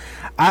because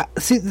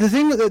see the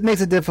thing that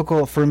makes it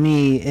difficult for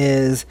me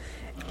is,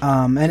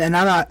 and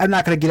I'm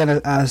not going to get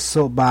on a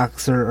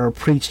soapbox or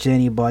preach to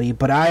anybody,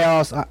 but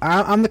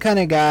I'm the kind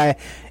of guy,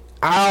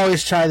 I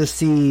always try to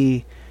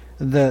see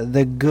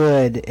the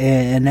good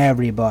in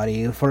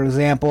everybody. For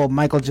example,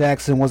 Michael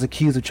Jackson was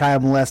accused of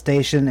child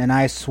molestation, and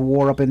I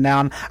swore up and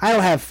down. I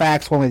don't have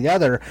facts one way or the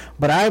other,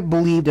 but I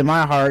believed in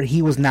my heart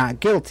he was not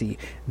guilty.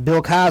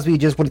 Bill Cosby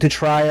just went to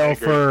trial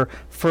for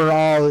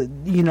all,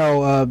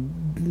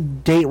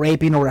 date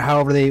raping or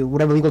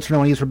whatever legal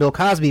term they use for Bill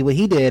Cosby, what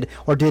he did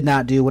or did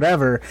not do,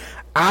 whatever.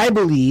 I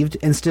believed,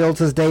 and still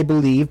to this day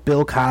believe,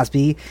 Bill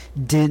Cosby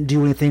didn't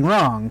do anything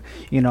wrong.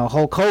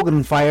 Hulk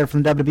Hogan fired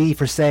from WWE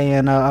for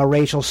saying a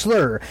racial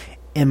slur.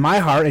 In my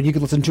heart, and you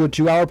can listen to a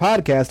 2-hour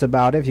podcast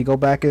about it if you go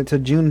back into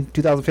June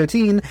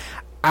 2015,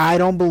 I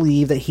don't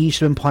believe that he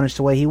should have been punished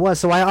the way he was.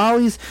 So I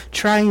always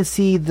try and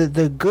see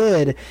the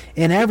good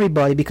in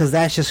everybody, because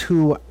that's just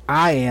who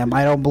I am.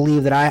 I don't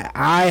believe that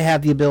I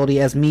have the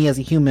ability as me as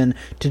a human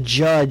to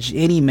judge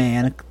any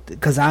man,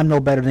 because I'm no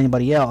better than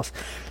anybody else.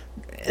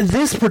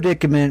 This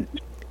predicament,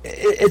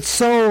 it's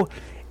so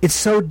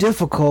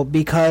difficult,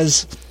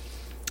 because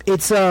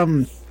it's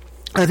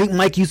I think,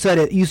 Mike, you said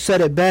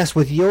it best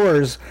with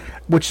yours,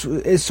 which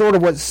is sort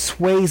of what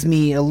sways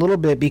me a little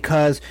bit,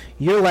 because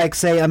you're like,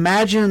 say,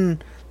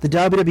 imagine the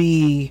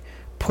WWE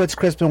puts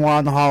Chris Benoit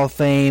in the Hall of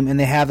Fame, and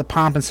they have the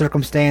pomp and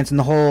circumstance and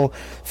the whole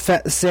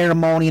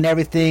ceremony and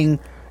everything.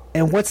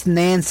 And what's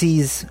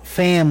Nancy's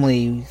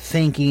family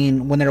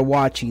thinking when they're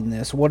watching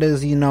this? What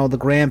is, the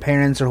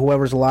grandparents or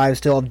whoever's alive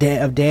still of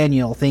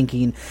Daniel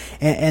thinking?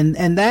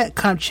 And that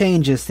kind of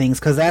changes things,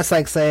 because that's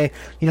like, say,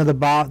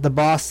 the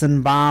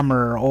Boston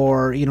bomber,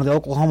 or, the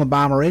Oklahoma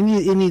bomber, or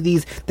any of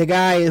these, the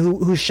guy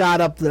who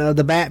shot up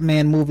the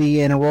Batman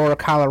movie in Aurora,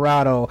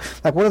 Colorado.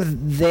 Like, what if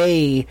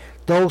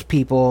those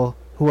people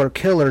who are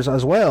killers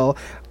as well,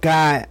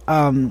 got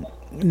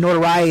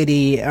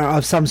notoriety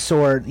of some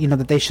sort,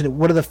 that they should,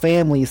 what do the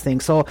families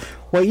think? So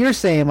what you're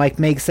saying, like,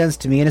 makes sense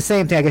to me. And the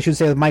same thing I guess you would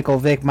say with Michael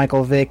Vick.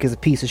 Michael Vick is a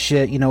piece of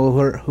shit,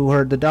 who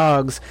heard the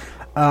dogs.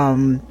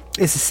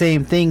 It's the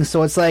same thing.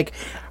 So it's like,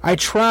 I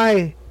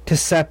try to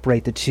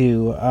separate the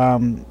two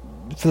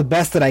for the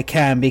best that I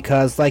can,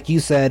 because like you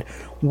said,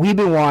 we've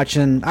been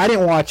watching, I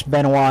didn't watch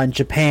Benoit in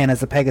Japan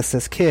as a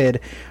Pegasus kid,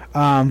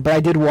 but I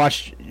did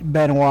watch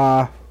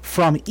Benoit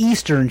from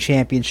Eastern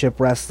Championship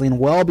Wrestling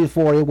well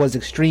before it was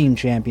Extreme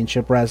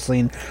Championship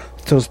Wrestling.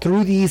 So it's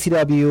through the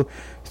ECW,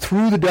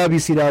 through the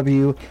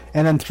WCW,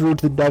 and then through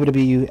to the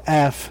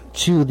WWF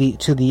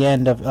to the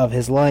end of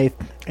his life.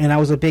 And I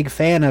was a big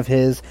fan of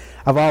his.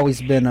 I've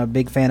always been a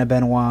big fan of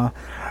Benoit.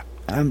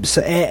 And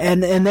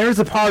there's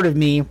a part of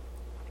me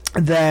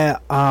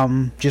that,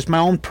 just my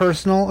own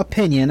personal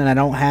opinion, and I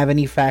don't have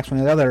any facts from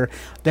the other,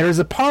 there's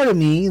a part of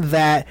me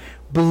that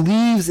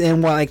believes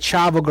in what, like,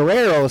 Chavo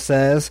Guerrero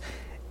says,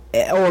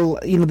 or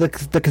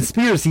the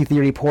conspiracy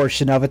theory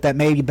portion of it, that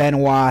maybe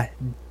Benoit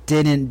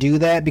didn't do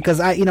that, because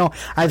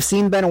I've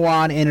seen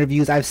Benoit in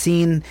interviews, I've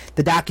seen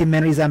the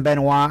documentaries on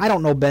Benoit. I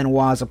don't know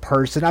Benoit as a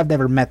person. I've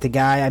never met the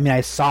guy. I mean,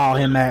 I saw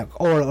him at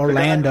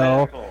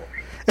Orlando.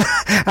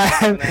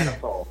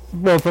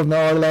 Well, from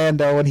the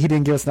Orlando, and he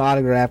didn't give us an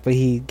autograph, but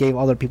he gave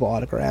other people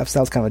autographs.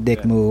 That was kind of a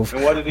dick move.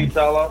 And what did he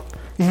tell him?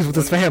 He's with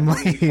his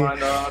family.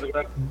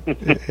 Yeah,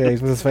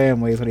 he's with his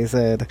family is what he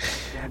said.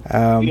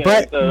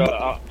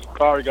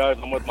 Sorry guys,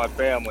 I'm with my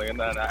family, and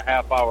then a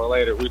half hour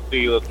later we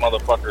see this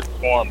motherfucker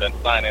swarmed and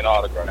signing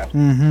autographs.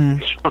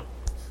 Mm-hmm.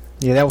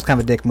 Yeah, that was kind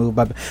of a dick move,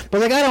 but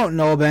like, I don't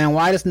know, man. Well,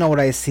 I just know what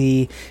I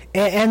see,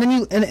 and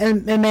then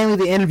and mainly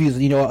the interviews,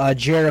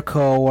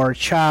 Jericho or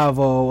Chavo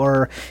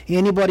or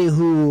anybody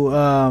who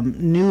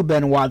knew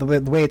Benoit, the way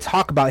they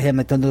talk about him,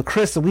 like the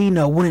Chris that we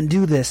know wouldn't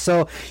do this.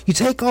 So you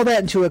take all that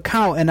into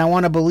account, and I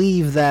want to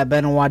believe that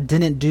Benoit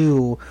didn't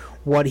do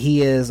what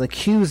he is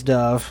accused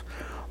of.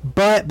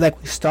 But,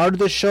 like, we started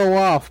the show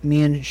off,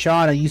 me and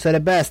Shauna, you said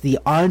it best, the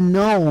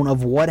unknown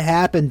of what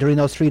happened during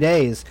those 3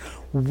 days.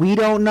 We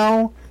don't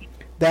know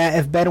that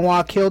if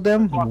Benoit killed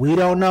them. We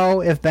don't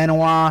know if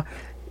Benoit,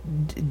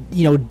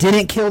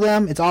 didn't kill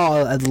them. It's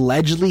all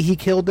allegedly he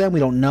killed them. We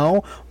don't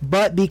know.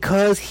 But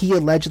because he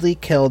allegedly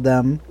killed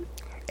them,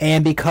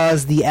 and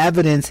because the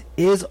evidence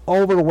is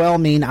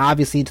overwhelming,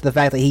 obviously, to the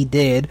fact that he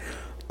did,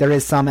 there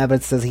is some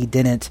evidence that he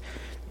didn't.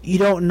 You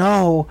don't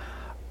know.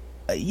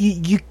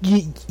 You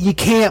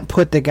can't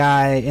put the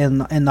guy in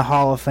the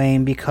Hall of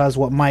Fame because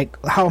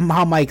how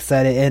Mike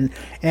said it,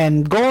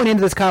 and going into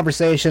this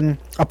conversation,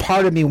 a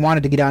part of me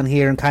wanted to get on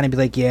here and kind of be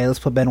like, yeah, let's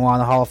put Benoit in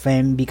the Hall of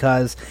Fame,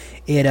 because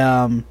it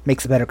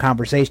makes a better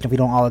conversation if we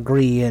don't all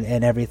agree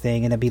and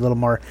everything, and it'd be a little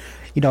more,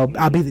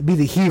 I'll be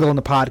the heel on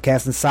the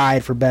podcast and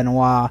side for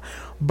Benoit,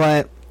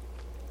 but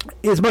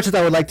as much as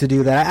I would like to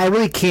do that, I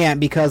really can't,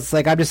 because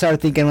like I just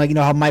started thinking, like,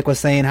 how Mike was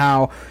saying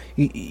how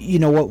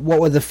what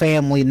would the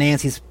family,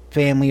 Nancy's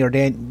family or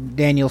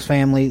Daniel's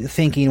family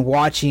thinking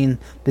watching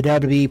the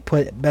WWE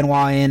put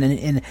Benoit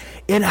in,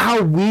 and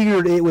how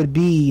weird it would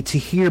be to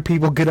hear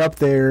people get up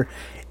there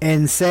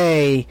and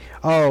say,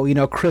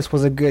 oh, Chris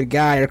was a good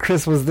guy, or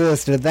Chris was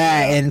this or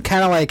that, and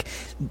kind of like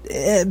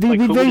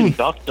be very,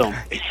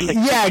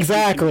 yeah,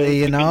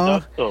 exactly,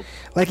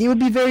 like it would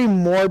be very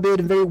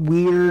morbid and very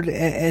weird,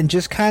 and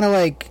just kind of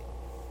like,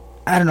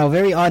 I don't know,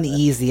 very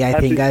uneasy. I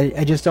think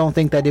I just don't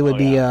think that it would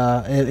be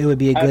it would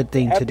be a good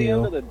thing to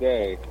do.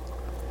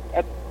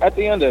 At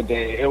the end of the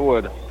day, it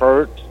would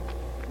hurt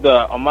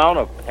the amount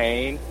of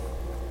pain,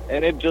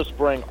 and it just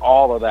bring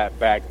all of that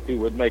back too.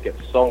 Would make it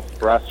so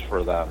fresh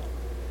for them.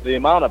 The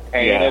amount of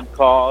pain it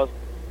caused,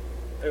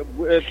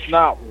 it's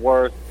not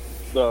worth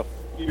the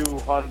few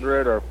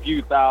hundred or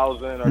few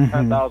thousand or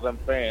 10,000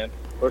 fans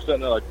who are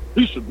sitting there like,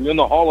 he should be in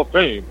the Hall of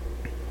Fame.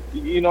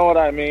 You know what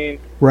I mean?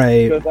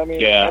 Right. Because, I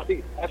mean, at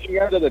the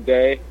end of the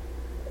day,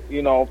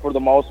 you know, for the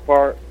most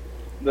part,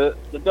 the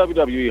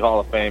WWE Hall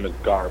of Fame is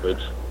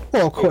garbage.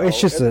 Well, of course,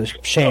 it's just a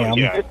sham.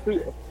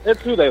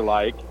 It's who they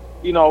like.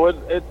 You know,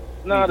 it's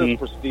not as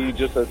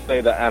prestigious as,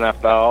 say, the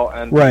NFL,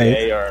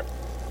 NBA, or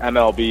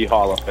MLB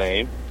Hall of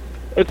Fame.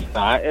 It's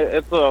not.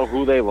 It's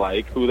who they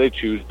like, who they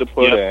choose to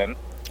put in.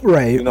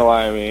 Right. You know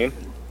what I mean?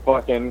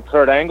 Fucking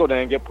Kurt Angle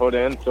didn't get put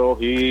in until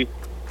he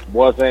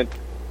wasn't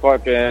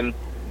fucking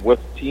with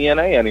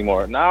TNA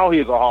anymore. Now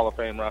he's a Hall of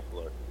Fame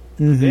wrestler.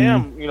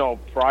 Damn, you know,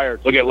 prior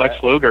to look at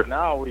Lex Luger.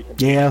 Now we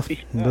can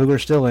Luger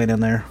still ain't in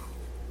there.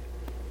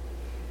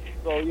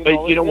 So,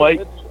 you know what?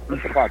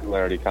 It's a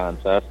popularity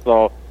contest.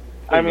 So,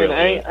 I mean,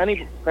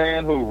 any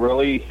fan who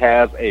really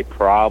has a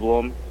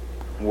problem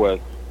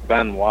with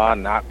Benoit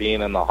not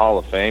being in the Hall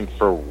of Fame,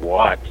 for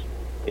what?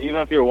 Even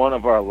if you're one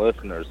of our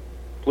listeners,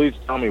 please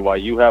tell me why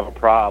you have a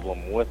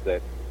problem with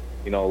it.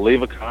 You know,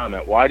 leave a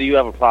comment. Why do you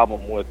have a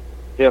problem with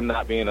him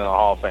not being in the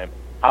Hall of Fame?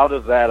 How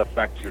does that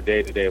affect your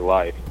day-to-day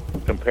life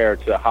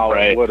compared to how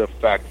it would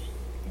affect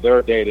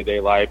their day-to-day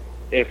life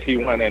if he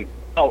went in?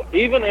 Oh,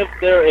 even if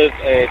there is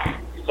a...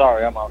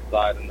 Sorry, I'm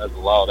outside and there's a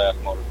loud-ass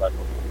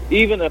motorcycle.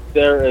 Even if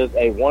there is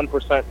a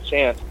 1%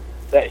 chance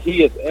that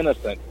he is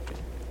innocent,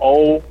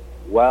 oh,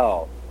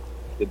 well.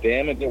 The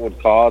damage it would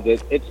cause,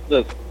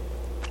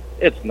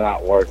 it's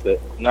not worth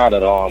it. Not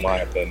at all, in my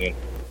opinion.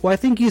 Well, I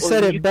think you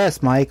said it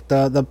best, Mike.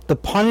 The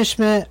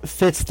punishment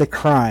fits the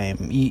crime.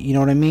 You know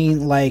what I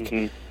mean? Like,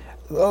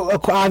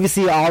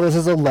 obviously, all this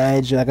is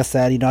alleged. Like I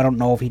said, you know, I don't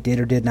know if he did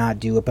or did not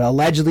do it, but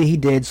allegedly he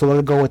did, so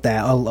we'll go with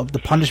that. The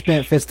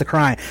punishment fits the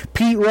crime.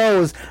 Pete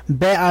Rose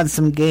bet on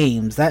some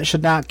games. That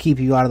should not keep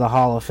you out of the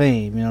Hall of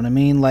Fame. You know what I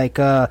mean? Like,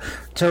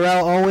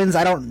 Terrell Owens,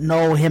 I don't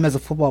know him as a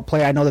football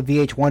player. I know the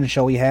VH1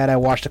 show he had. I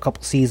watched a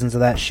couple seasons of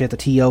that shit, the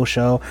TO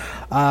show.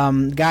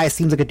 Guy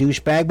seems like a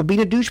douchebag, but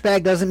being a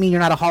douchebag doesn't mean you're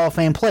not a Hall of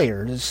Fame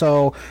player.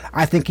 So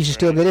I think he should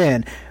still get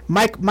in.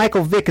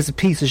 Michael Vick is a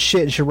piece of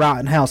shit and should rot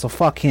in hell, so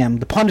fuck him.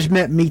 The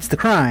punishment meets the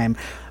crime.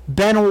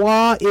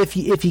 Benoit, if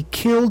he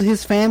killed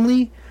his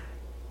family,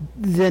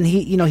 then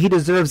he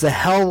deserves a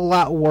hell of a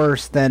lot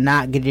worse than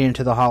not getting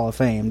into the Hall of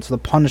Fame. So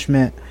the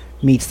punishment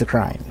meets the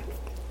crime.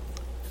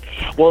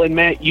 Well, and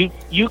Matt, you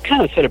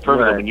kind of said it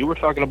perfectly when you were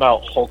talking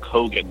about Hulk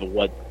Hogan,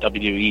 what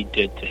WWE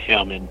did to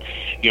him, and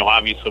you know,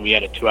 obviously we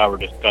had a 2-hour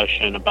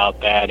discussion about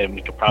that, and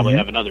we could probably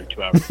have another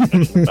 2-hour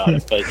discussion about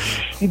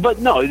it. But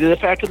no, the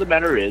fact of the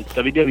matter is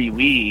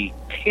WWE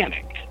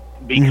panicked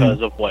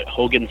because of what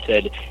Hogan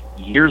said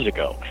years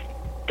ago.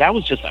 That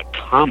was just a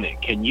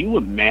comment. Can you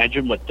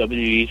imagine what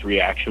WWE's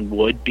reaction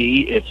would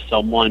be if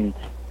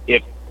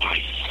by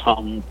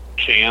some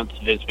chance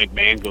Vince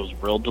McMahon goes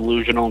real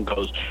delusional and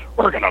goes,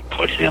 we're going to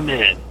put him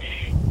in?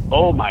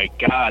 Oh my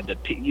God.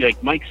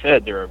 Like Mike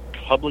said, they're a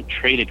public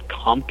traded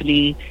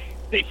company.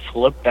 They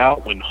flipped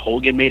out when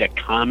Hogan made a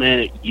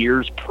comment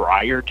years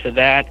prior to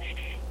that.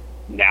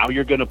 Now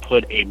you're going to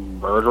put a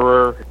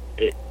murderer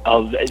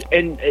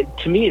and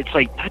to me it's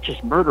like not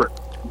just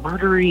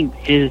murdering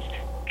his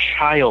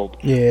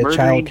child,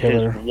 murdering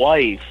his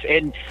wife.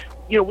 And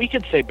you know, we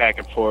could say back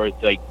and forth,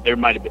 like there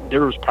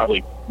was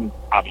probably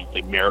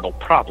obviously marital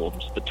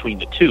problems between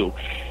the two,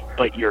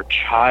 but your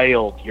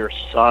child, your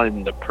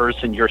son, the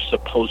person you're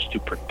supposed to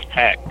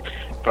protect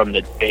from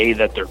the day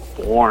that they're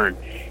born,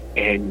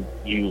 and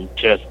you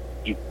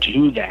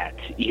do that,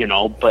 you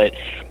know. But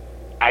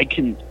I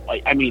can't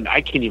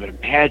even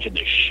imagine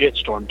the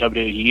shitstorm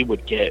WWE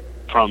would get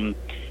from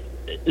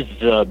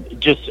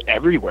just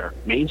everywhere,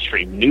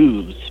 mainstream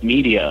news,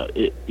 media,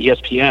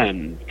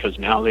 ESPN, because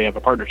now they have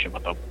a partnership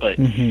with them. But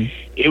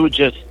it would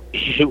just the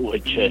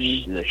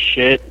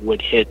shit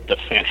would hit the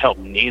fan. Hell,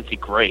 Nancy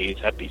Grace,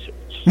 that piece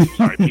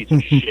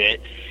of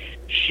shit,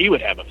 she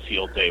would have a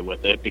field day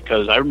with it,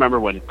 because I remember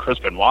when Chris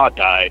Benoit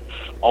died,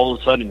 all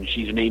of a sudden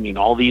she's naming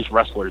all these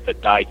wrestlers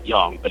that died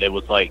young, but it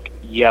was like,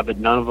 yeah, but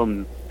none of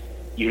them,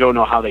 you don't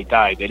know how they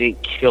died. They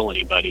didn't kill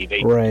anybody.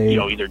 They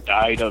either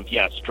died of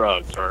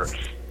drugs, or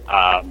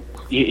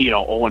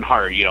Owen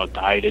Hart,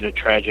 died in a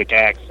tragic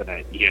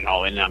accident, and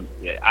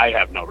I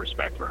have no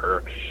respect for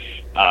her.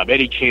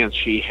 Any chance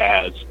she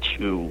has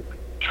to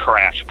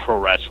trash pro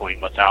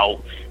wrestling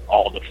without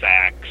all the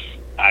facts,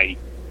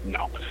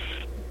 no.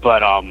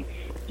 But,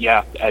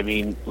 yeah, I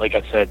mean, like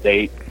I said,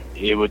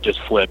 it would just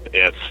flip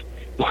if,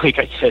 like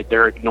I said,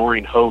 they're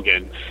ignoring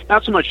Hogan.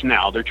 Not so much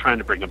now, they're trying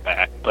to bring him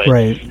back, but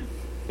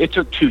it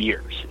took 2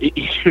 years,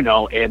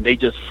 and they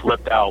just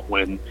flipped out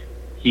when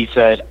he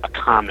said a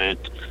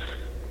comment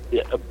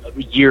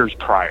years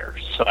prior.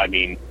 So, I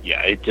mean,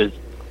 yeah, it just,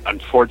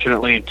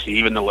 unfortunately, to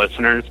even the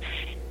listeners,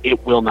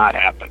 It will not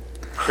happen.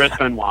 Chris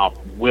Benoit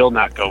will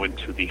not go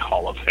into the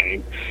Hall of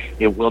Fame.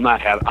 It will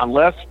not happen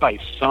unless by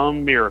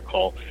some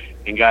miracle.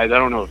 And guys, I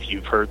don't know if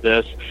you've heard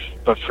this,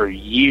 but for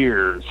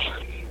years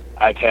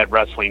I've had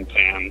wrestling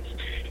fans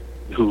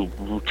who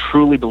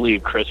truly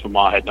believe Chris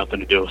Benoit had nothing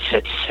to do with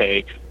it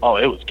say, "Oh,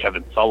 it was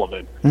Kevin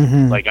Sullivan."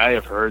 Mm-hmm. Like, I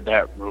have heard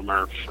that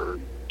rumor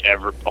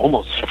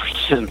almost ever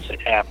since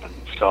it happened.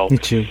 So Me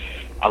too.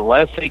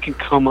 Unless they can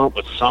come up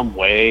with some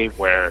way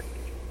where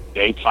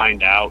they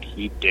find out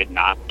he did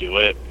not do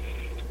it,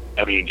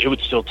 I mean, it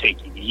would still take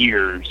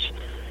years.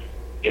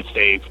 If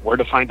they were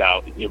to find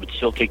out, it would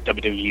still take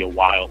WWE a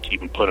while to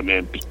even put him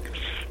in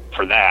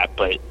for that.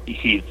 But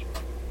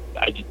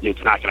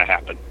it's not going to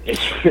happen.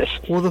 It's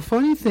just, well, the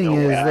funny thing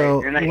is,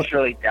 though, you're not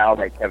surely doubt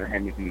that Kevin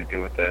had anything to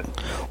do with it.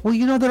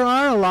 Well, there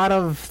are a lot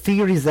of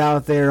theories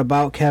out there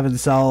about Kevin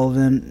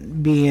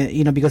Sullivan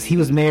being, because he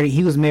was married.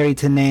 He was married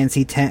to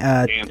Nancy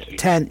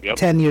 10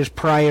 years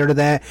prior to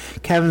that.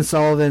 Kevin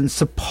Sullivan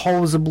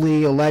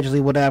supposedly, allegedly,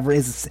 whatever,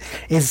 is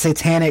a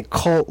satanic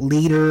cult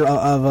leader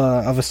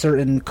of a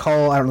certain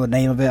cult. I don't know the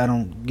name of it. I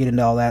don't get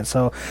into all that.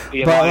 So,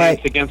 the but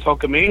alliance against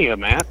Hulkamania,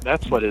 Matt.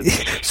 That's what it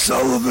is.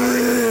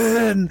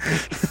 Sullivan.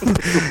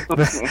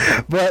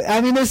 but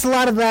I mean, there's a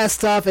lot of that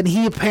stuff, and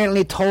he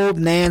apparently told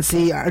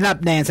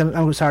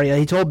I'm sorry.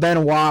 He told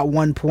Benoit at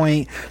one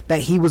point that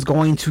he was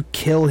going to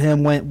kill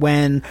him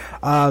when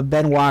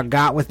Benoit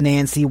got with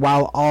Nancy,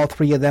 while all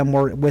three of them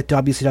were with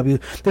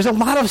WCW. There's a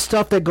lot of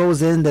stuff that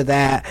goes into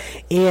that,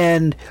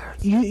 and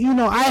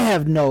I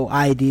have no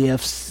idea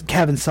if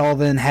Kevin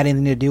Sullivan had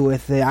anything to do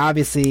with it.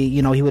 Obviously,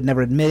 he would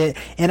never admit it,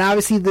 and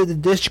obviously the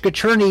district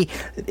attorney,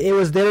 it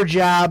was their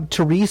job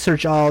to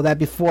research all of that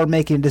before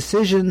making a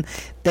decision.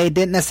 They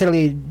didn't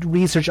necessarily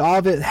research all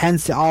of it,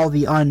 hence all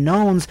the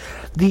unknowns.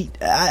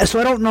 So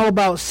I don't know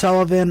about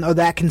Sullivan or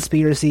that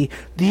conspiracy.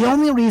 The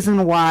only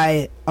reason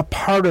why a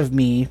part of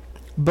me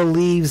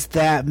believes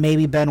that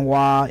maybe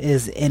Benoit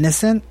is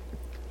innocent,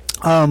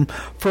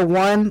 for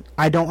one,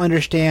 I don't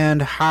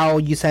understand how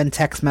you send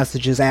text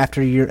messages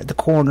after the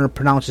coroner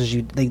pronounces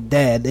you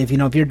dead. If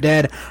you're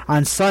dead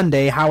on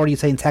Sunday, how are you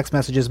sending text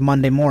messages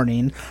Monday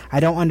morning? I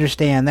don't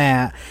understand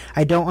that.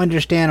 I don't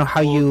understand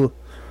how you.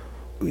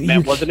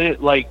 Man, wasn't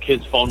it like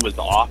his phone was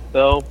off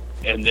though,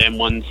 and then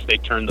once they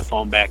turned the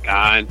phone back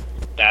on,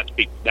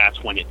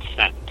 that's when it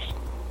sent.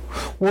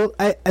 Well,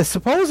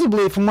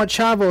 supposedly, from what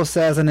Chavo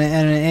says in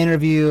an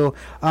interview,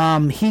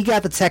 he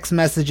got the text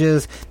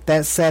messages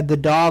that said the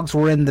dogs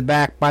were in the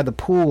back by the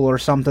pool or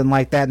something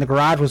like that, and the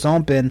garage was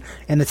open,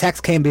 and the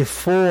text came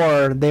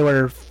before they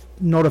were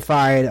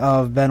notified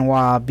of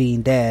Benoit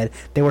being dead.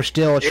 They were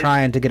still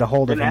trying to get a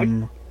hold of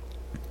him.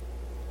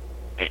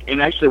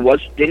 And actually,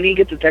 didn't he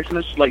get the text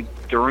message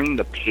during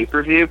the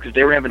pay-per-view? Because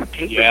they were having a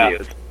pay-per-view.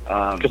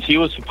 Because he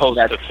was supposed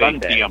to face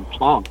Sunday. CM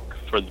Punk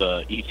for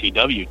the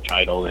ECW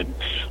title, and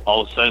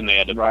all of a sudden they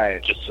had to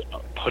just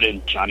put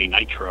in Johnny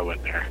Nitro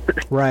in there.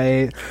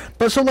 Right.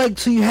 But so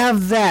you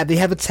have that. They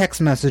have the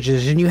text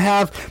messages, and you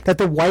have that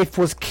the wife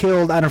was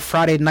killed on a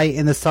Friday night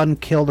and the son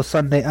killed a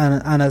Sunday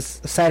on a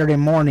Saturday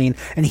morning,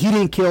 and he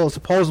didn't kill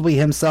supposedly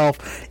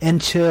himself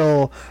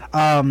until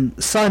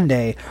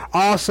Sunday.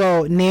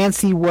 Also,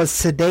 Nancy was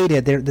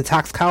sedated. The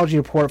toxicology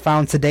report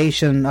found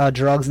sedation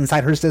drugs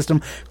inside her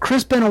system.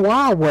 Chris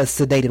Benoit was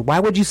sedated. Why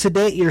would you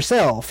sedate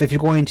yourself if you're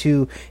going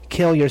to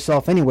kill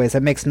yourself anyways?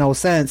 That makes no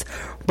sense.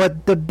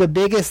 But the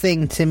biggest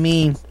thing to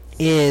me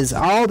is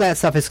all that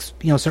stuff is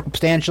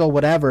circumstantial,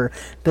 whatever.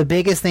 The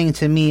biggest thing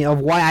to me of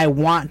why I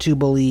want to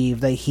believe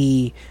that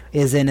he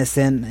is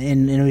innocent,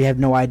 and we have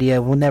no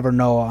idea, we'll never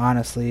know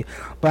honestly,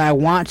 but I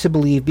want to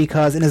believe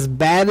because, and as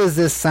bad as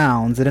this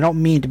sounds, and I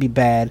don't mean to be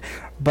bad,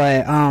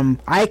 but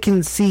I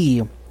can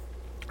see,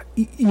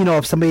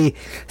 if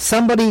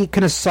somebody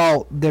can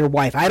assault their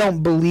wife. I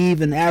don't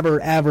believe in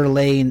ever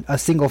laying a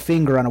single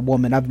finger on a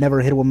woman. I've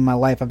never hit a woman in my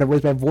life. I've never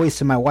raised my voice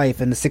to my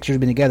wife. In the 6 years we've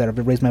been together, I've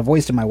never raised my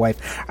voice to my wife.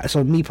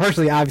 So me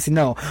personally, obviously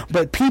no.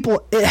 But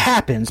it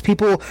happens.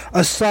 People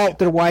assault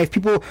their wife.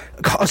 People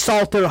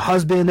assault their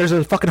husband. There's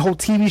a fucking whole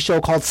TV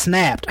show called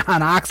Snapped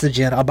on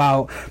Oxygen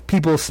about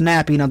people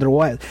snapping on their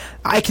wife.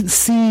 I can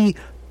see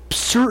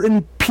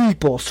certain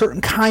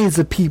kinds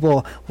of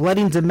people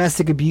letting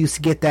domestic abuse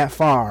get that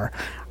far.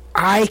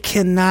 I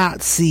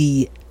cannot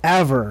see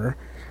ever,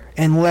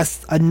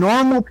 unless a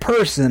normal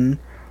person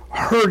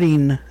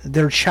hurting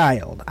their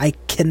child. I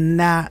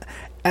cannot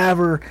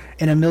ever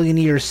in a million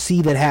years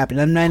see that happen.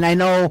 And I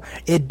know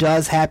it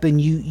does happen.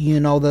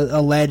 The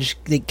alleged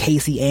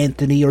Casey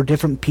Anthony or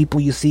different people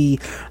you see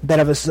that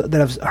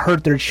have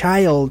hurt their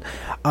child,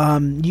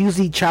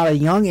 usually child at a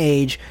young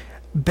age.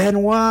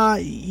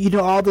 Benoit,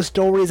 all the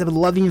stories of a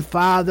loving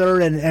father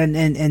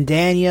and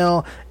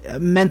Daniel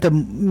meant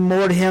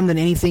more to him than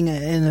anything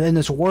in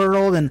this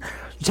world. And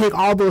you take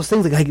all those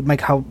things,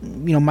 like how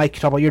Mike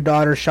talked about your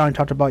daughter, Sean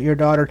talked about your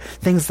daughter,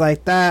 things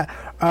like that.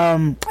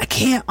 I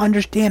can't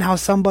understand how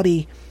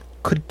somebody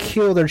could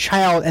kill their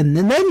child and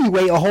then you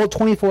wait a whole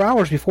 24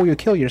 hours before you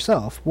kill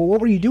yourself. Well,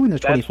 what were you doing those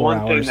 24 hours?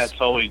 That's one thing that's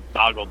always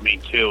boggled me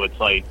too. It's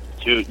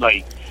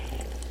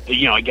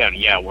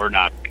again, we're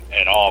not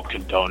at all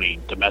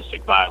condoning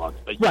domestic violence,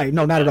 but right,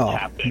 no, not at all.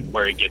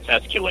 Where it gets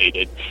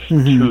escalated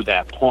Mm-hmm. to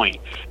that point.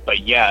 But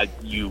yeah,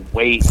 you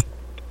wait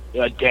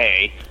a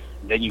day,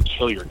 then you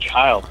kill your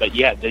child. But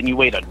yeah, then you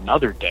wait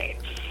another day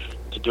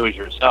to do it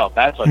yourself.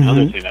 That's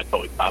another Mm-hmm. thing that's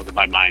always bothered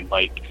my mind.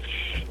 Like,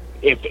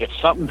 if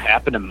something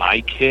happened to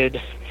my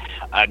kid,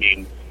 I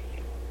mean,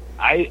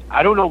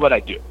 I don't know what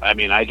I'd do. I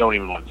mean, I don't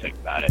even want to think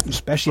about it.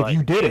 Especially if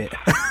you did it.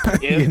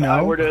 If you know?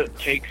 I were to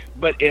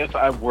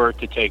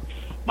take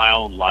my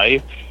own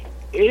life,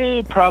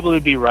 it'd probably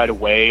be right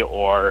away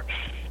or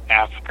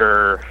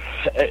after,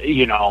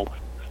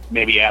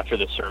 maybe after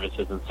the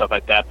services and stuff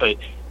like that. But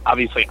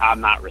obviously,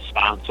 I'm not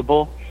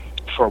responsible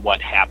for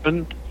what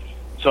happened.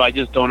 So I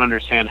just don't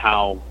understand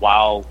how,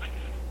 while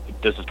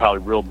this is probably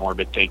real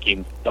morbid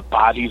thinking, the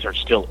bodies are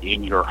still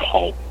in your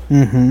home.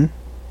 Mm-hmm.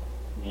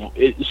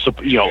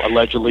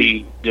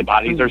 Allegedly the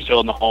bodies are still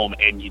in the home,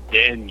 and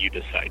then you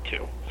decide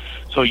to.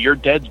 So your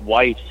dead's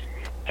wife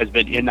has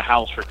been in the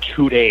house for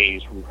 2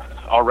 days,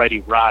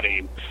 already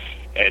rotting,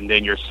 and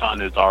then your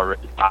son is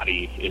already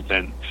body is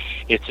in.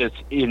 It's just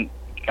in.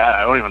 God,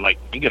 I don't even like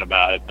thinking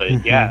about it,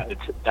 but yeah,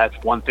 that's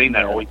one thing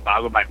that always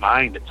boggled my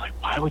mind. It's like,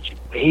 why would you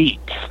wait?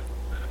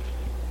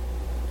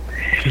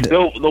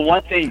 The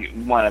one thing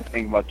you want to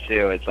think about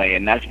too is like,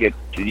 and not to get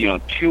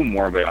too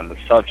morbid on the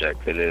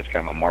subject, it is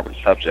kind of a morbid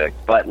subject,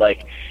 but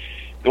like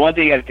the one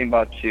thing you got to think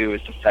about too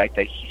is the fact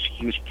that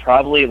he was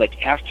probably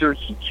like, after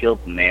he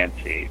killed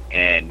Nancy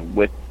and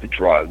with the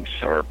drugs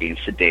or being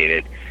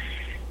sedated,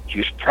 he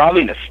was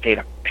probably in a state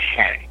of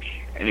panic,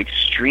 an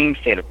extreme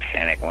state of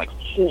panic. I'm like,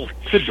 holy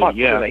fuck, what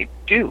do I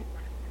do?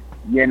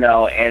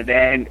 And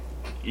then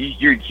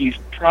he's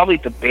probably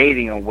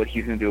debating on what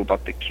he's going to do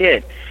about the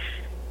kid.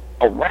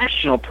 A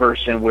rational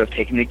person would have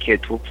taken the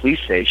kid to a police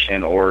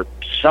station or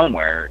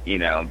somewhere,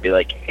 and be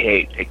like,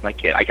 hey, take my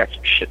kid. I got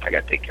some shit I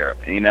got to take care of,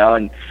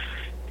 and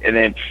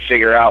then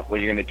figure out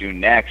what you're going to do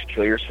next,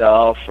 kill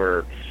yourself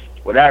or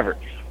whatever.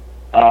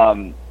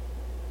 And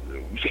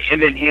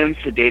then him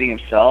sedating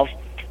himself,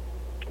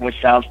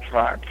 which sounds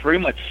pretty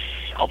much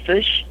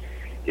selfish,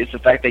 is the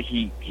fact that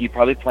he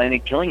probably planned on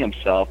killing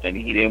himself and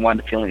he didn't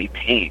want to feel any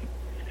pain.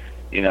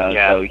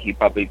 So he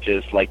probably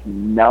just like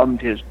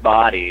numbed his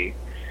body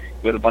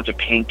with a bunch of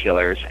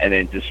painkillers and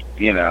then just,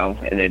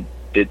 and then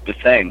did the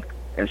thing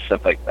and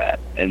stuff like that.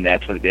 And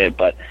that's what he did.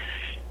 But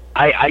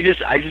I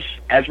just,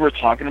 as we're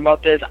talking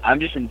about this,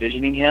 I'm just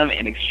envisioning him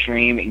in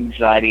extreme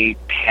anxiety,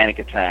 panic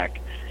attack,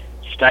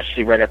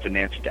 especially right after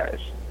Nancy dies.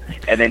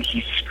 And then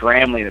he's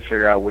scrambling to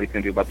figure out what he's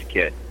going to do about the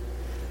kid.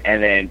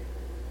 And then,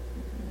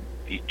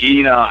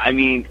 I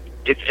mean,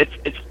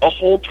 it's a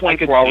whole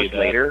 24 hours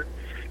later.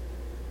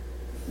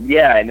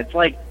 Yeah, and it's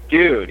like,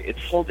 dude, it's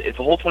a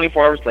whole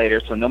 24 hours later,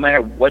 so no matter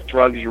what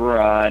drugs you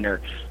were on or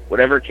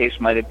whatever case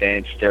might have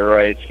been,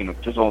 steroids,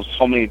 there's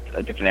so many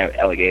different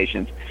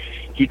allegations,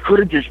 he could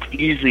have just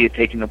easily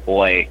taken the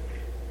boy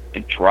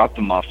and dropped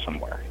him off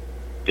somewhere.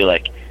 Be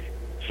like,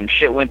 some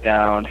shit went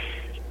down,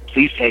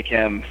 please take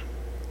him,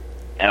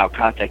 and I'll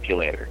contact you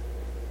later.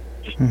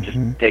 Just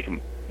take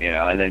him,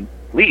 and then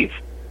leave.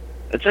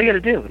 That's all you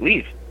gotta do,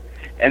 leave.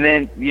 And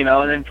then,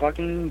 and then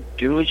fucking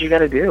do what you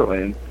gotta do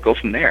and go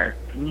from there.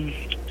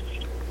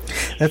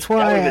 That's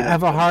why I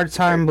have a hard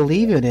time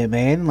believing it,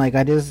 man. Like,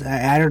 I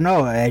don't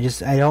know. I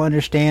don't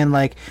understand.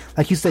 Like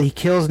you said, he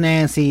kills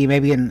Nancy,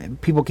 maybe, and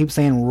people keep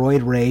saying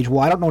roid rage. Well,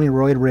 I don't know any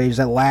roid rage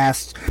that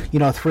lasts,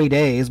 3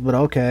 days, but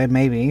okay,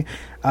 maybe.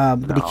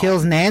 But he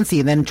kills Nancy,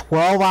 and then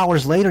 12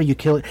 hours later,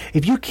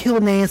 if you kill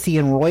Nancy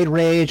in roid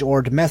rage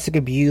or domestic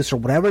abuse or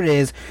whatever it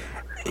is,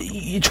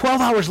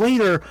 12 hours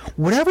later,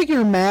 whatever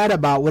you're mad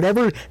about,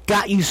 whatever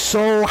got you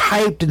so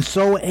hyped and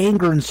so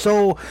angry and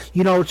so,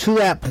 to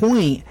that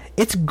point,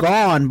 it's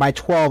gone by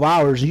 12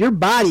 hours. Your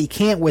body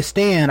can't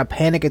withstand a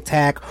panic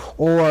attack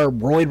or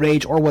roid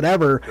rage or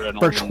whatever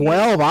for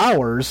 12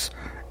 hours.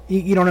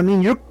 You know what I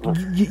mean?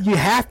 You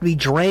have to be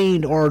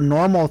drained or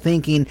normal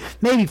thinking,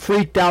 maybe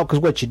freaked out because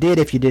what you did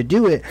if you did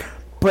do it,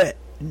 but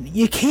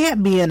you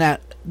can't be in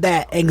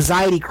that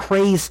anxiety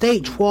crazed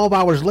state 12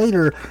 hours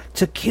later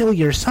to kill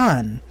your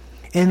son,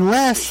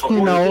 unless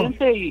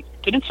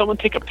didn't someone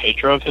take a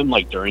picture of him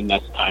like during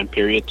this time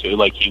period too?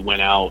 Like he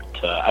went out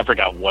I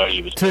forgot what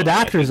he was to the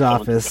doctor's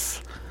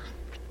office.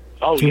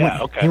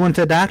 Okay. He went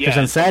to the doctor's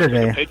on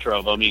Saturday. Took a picture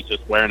of him. He's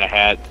just wearing a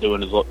hat,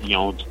 doing his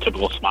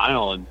typical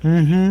smile, and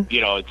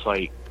it's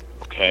like,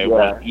 okay,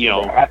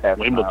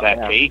 when was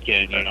that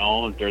taken?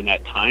 During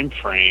that time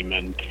frame,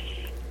 and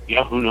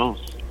who knows?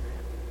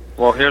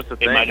 Well, here's the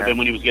thing. It might have been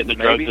when he was getting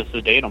the drugs to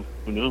sedate him.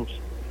 Who knows?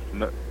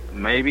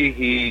 Maybe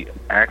he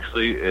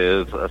actually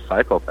is a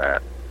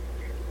psychopath.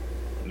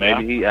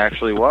 Maybe he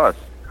actually was.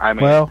 I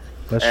mean, well,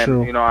 that's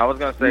true. I was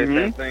going to say the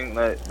same thing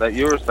that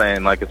you were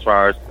saying, like as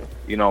far as,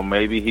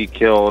 maybe he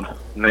killed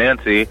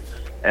Nancy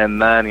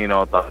and then,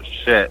 thought,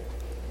 shit,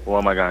 what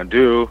am I going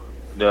to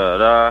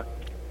do?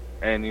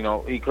 And,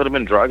 he could have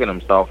been drugging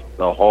himself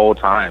the whole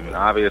time. And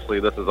obviously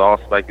this is all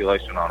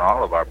speculation on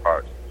all of our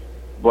parts.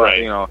 But,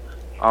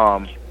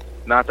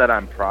 not that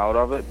I'm proud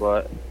of it,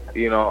 but,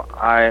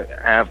 I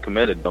have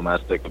committed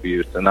domestic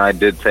abuse, and I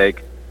did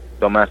take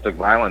domestic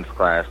violence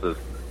classes,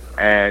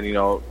 and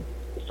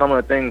some of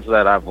the things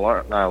that I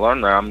learned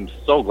there. I'm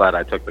so glad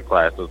I took the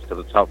classes because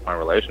it's helped my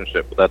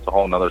relationship. But that's a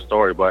whole nother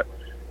story. But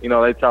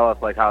they tell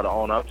us like how to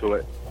own up to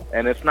it,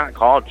 and it's not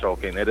called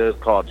choking. It is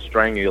called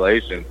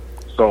strangulation.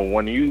 So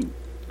when you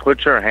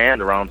put your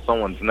hand around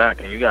someone's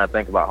neck, and you got to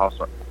think about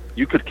how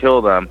you could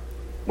kill them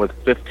with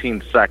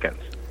 15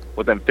 seconds.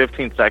 Within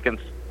 15 seconds,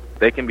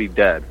 they can be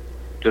dead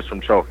just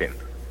from choking.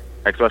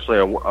 Especially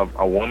a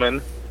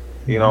woman,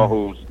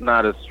 who's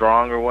not as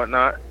strong or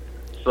whatnot.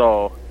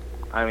 So,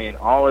 I mean,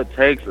 all it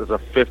takes is a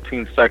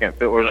 15-second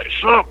fit where it's like,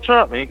 shut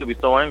up, and you could be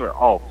so angry.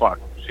 Oh, fuck,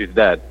 she's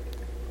dead.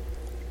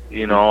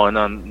 And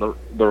then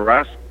the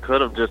rest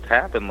could have just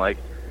happened, like,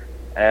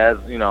 as,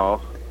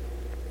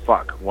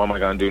 fuck, what am I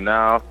going to do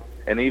now?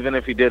 And even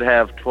if he did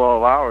have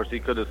 12 hours, he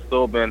could have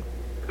still been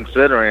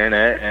considering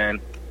it and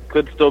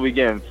could still be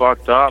getting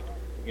fucked up.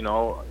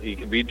 He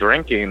could be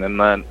drinking, and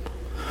then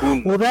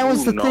well, that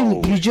was the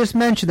thing. You just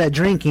mentioned that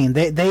drinking.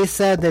 They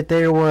said that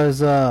there was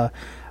the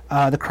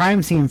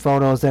crime scene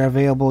photos that are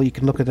available. You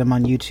can look at them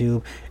on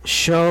YouTube.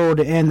 Showed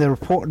in the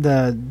report,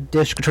 the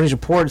district attorney's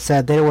report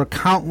said there were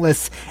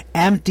countless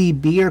empty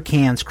beer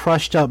cans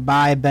crushed up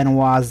by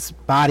Benoit's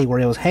body where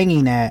it was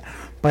hanging at.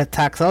 But the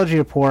toxicology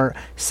report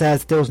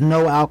says there was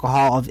no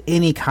alcohol of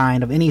any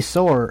kind, of any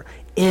sort,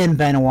 in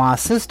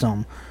Benoit's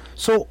system.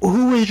 So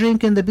who was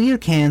drinking the beer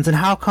cans, and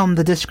how come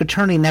the district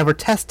attorney never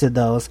tested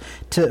those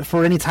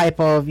for any type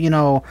of, any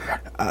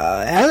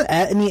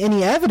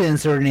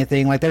evidence or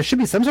anything? Like, there should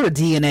be some sort of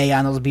DNA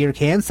on those beer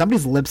cans.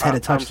 Somebody's lips had to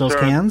touch those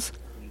cans.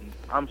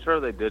 I'm sure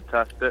they did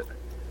test it.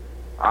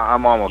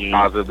 I'm almost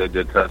positive they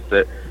did test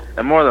it.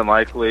 And more than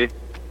likely,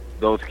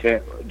 those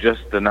cans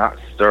just did not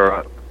stir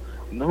up.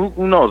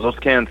 Who knows? Those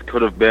cans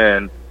could have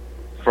been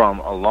from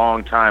a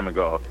long time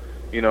ago.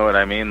 You know what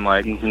I mean?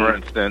 Like, for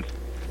instance,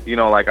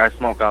 like I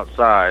smoke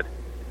outside,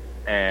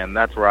 and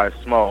that's where I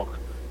smoke,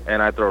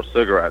 and I throw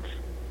cigarettes.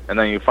 And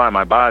then you find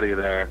my body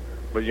there,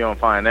 but you don't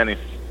find any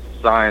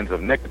signs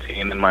of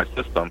nicotine in my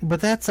system.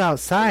 But that's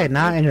outside,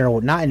 not in your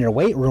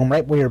weight room,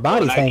 right where your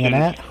body's hanging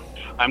at.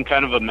 I'm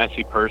kind of a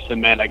messy person,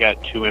 man. I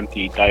got 2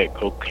 empty Diet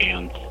Coke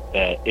cans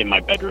in my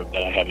bedroom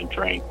that I haven't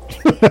drank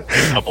in a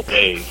couple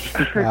days.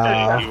 If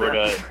you were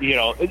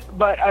to,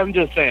 but I'm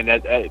just saying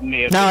that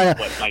may have been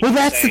what Mike was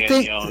that's saying,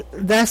 the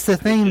thing. That's the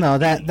thing, though.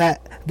 That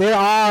there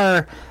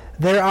are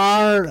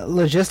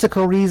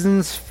logistical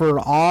reasons for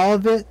all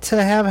of it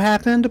to have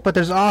happened, but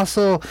there's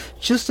also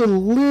just a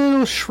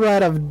little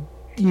shred of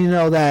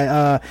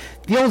that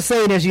the old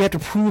saying is you have to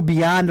prove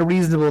beyond a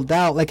reasonable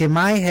doubt. Like, in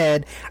my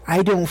head,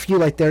 I don't feel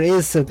like there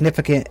is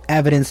significant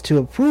evidence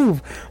to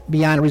prove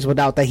beyond a reasonable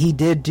doubt that he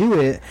did do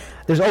it.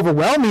 There's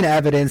overwhelming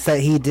evidence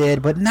that he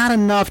did, but not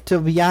enough to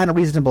beyond a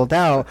reasonable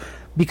doubt,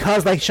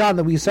 because, like Sean,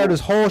 that we started this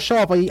whole show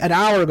up an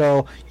hour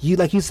ago,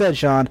 like you said,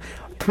 Sean,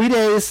 3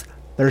 days,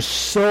 there's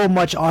so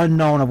much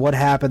unknown of what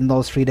happened in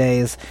those 3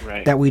 days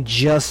that we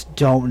just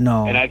don't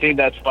know. And I think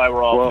that's why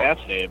we're all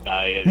fascinated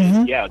by it.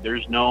 Mm-hmm. Yeah,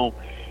 there's no,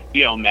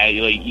 Matt,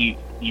 like,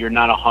 you're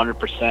not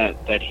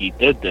 100% that he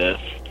did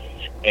this,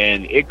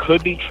 and it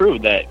could be true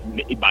that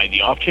by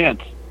the off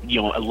chance,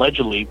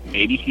 allegedly,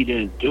 maybe he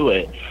didn't do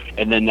it,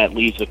 and then that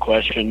leaves the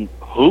question,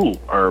 who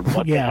or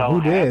what the hell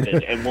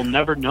happened? And we'll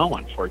never know,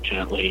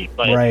 unfortunately.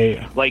 But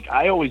like,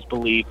 I always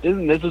believe,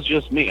 and this is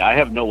just me, I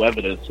have no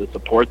evidence to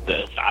support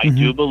this. I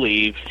do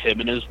believe him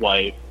and his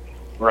wife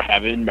were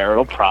having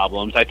marital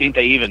problems. I think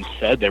they even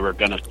said they were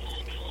going to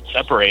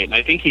separate, and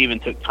I think he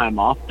even took time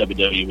off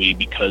WWE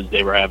because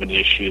they were having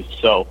issues.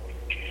 So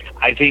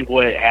I think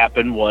what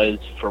happened was,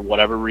 for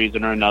whatever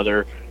reason or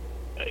another,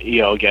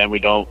 again, we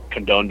don't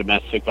condone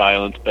domestic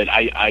violence, but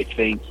I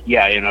think,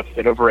 in a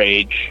fit of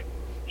rage,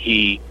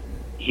 he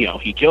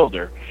killed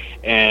her.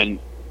 And,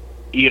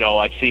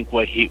 I think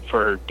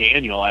for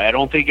Daniel, I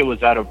don't think it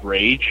was out of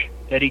rage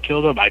that he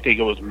killed him. I think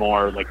it was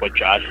more like what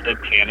Josh did,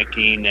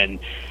 panicking and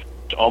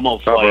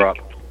almost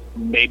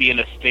maybe in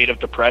a state of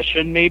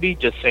depression, maybe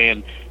just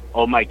saying,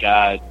 oh my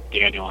God,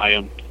 Daniel, I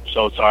am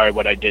so sorry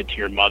what I did to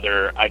your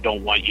mother. I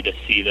don't want you to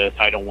see this.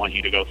 I don't want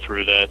you to go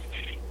through this.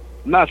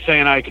 I'm not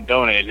saying I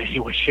condone it in any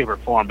way, shape, or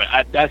form,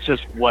 but that's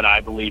just what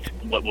I believe,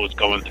 what was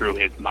going through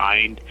his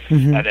mind.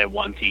 And then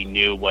once he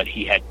knew what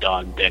he had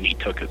done, then he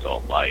took his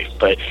own life.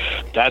 But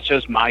that's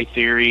just my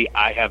theory.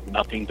 I have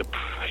nothing to,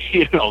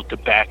 to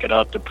back it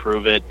up, to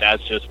prove it.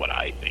 That's just what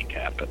I think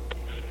happened.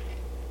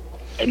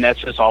 And that's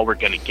just all we're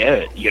going to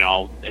get,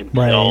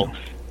 until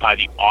by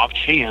the off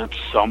chance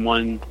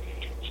someone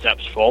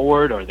steps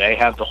forward or they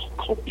have the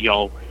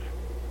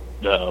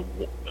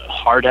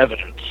hard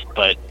evidence.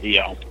 But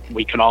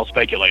we can all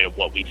speculate of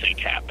what we think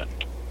happened.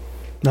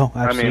 No,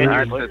 absolutely.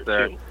 I mean, I sit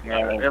there.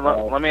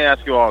 Let me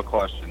ask you all a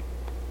question.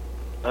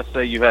 Let's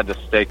say you had to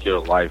stake your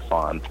life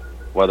on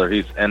whether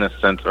he's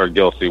innocent or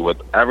guilty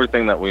with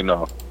everything that we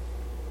know.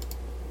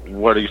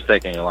 What are you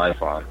staking your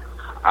life on?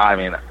 I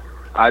mean,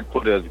 I'd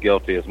put it as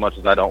guilty, as much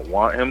as I don't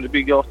want him to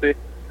be guilty.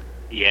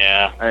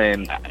 Yeah.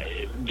 And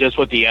just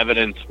with the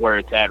evidence where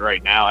it's at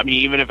right now. I mean,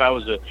 even if I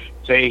was to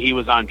say he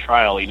was on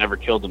trial, he never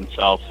killed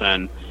himself,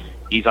 and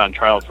he's on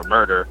trial for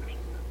murder,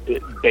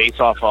 based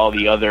off all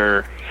the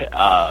other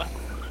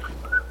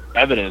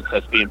evidence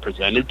that's being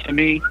presented to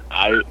me,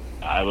 I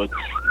would.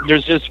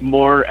 There's just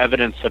more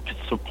evidence to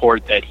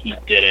support that he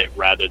did it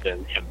rather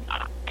than him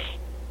not.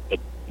 But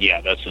yeah,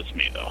 that's just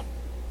me though.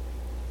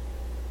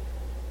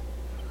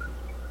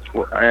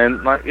 Well,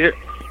 and like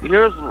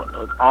here's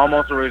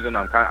almost the reason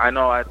I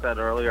know I said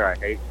earlier I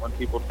hate when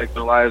people take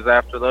their lives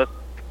after this,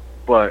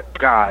 but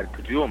God,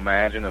 could you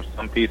imagine if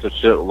some piece of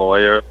shit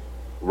lawyer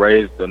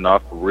raised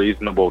enough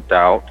reasonable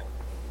doubt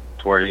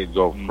to where he'd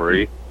go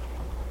free?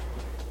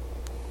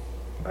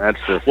 That's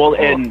just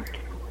and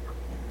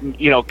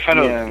kind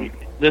of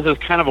this is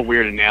kind of a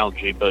weird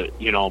analogy, but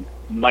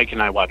Mike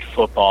and I watch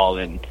football,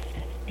 and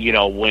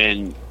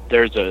when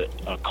there's a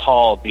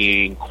call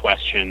being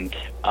questioned,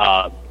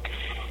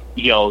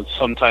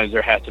 sometimes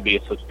there has to be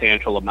a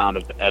substantial amount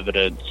of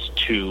evidence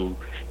to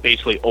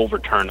basically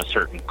overturn a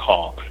certain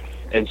call.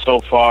 And so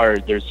far,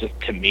 there's just,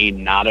 to me,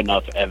 not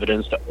enough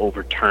evidence to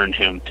overturn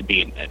him to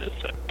being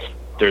innocent.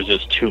 There's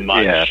just too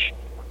much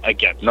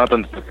against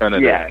nothing's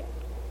definitive. Yeah.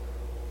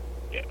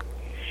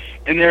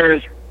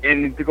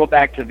 And to go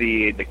back to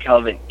the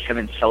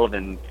Kevin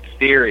Sullivan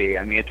theory,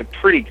 I mean, it's a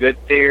pretty good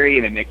theory,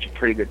 and it makes a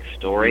pretty good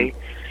story.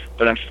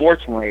 But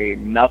unfortunately,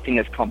 nothing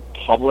has come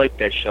public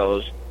that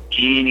shows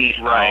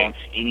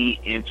any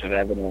inch of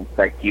evidence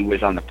that he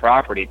was on the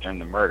property during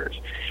the murders.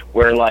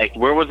 Where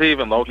was he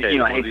even located?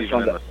 Was he even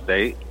in the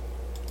state?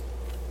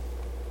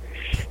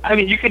 I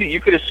mean, you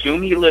could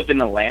assume he lived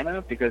in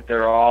Atlanta because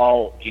they're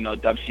all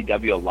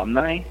WCW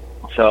alumni.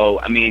 So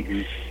I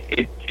mean,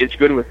 it's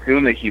good to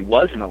assume that he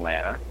was in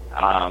Atlanta,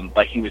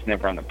 but he was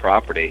never on the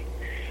property.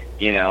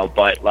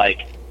 But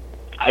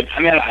I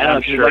don't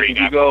know. Sure if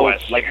you go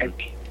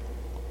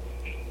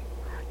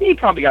he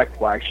probably got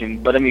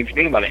questioned, but I mean, if you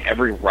think about it,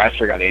 every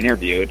wrestler got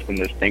interviewed when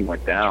this thing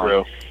went down.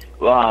 True.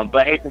 But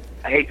I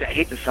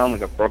hate to sound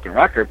like a broken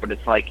record, but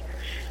it's like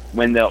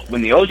when the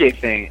OJ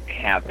thing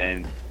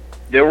happened,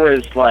 there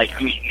was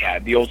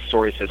the old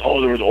story says,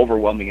 there was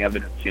overwhelming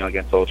evidence,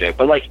 against OJ,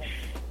 but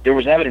there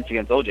was evidence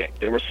against OJ.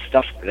 There was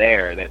stuff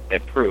there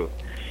that proved.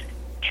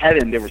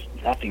 Kevin, there was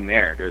nothing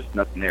there. There's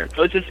nothing there.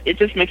 So it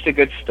just makes a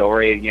good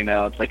story.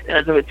 It's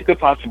it's a good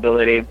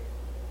possibility.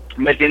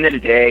 But at the end of the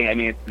day, I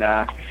mean, it's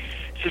not.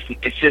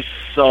 It's just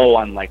so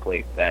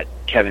unlikely that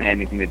Kevin had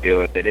anything to do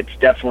with it. It's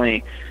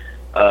definitely,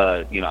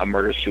 a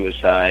murder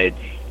suicide,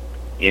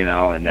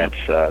 and that's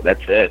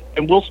it.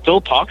 And we'll still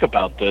talk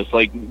about this.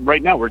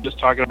 Right now, we're just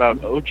talking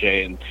about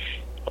OJ, and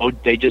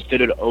they just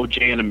did an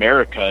OJ in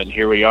America, and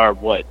here we are,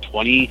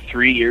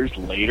 23 years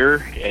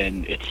later,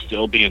 and it's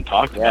still being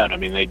talked about. I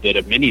mean, they did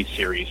a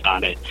mini-series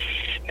on it,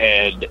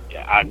 and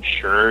I'm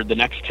sure the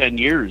next 10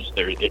 years,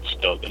 it's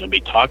still going to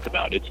be talked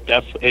about. It's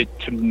definitely,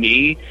 to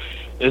me,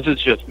 this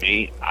is just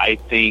me, I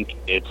think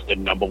it's the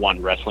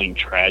 #1 wrestling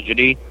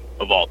tragedy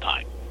of all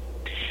time.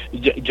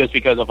 Just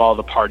because of all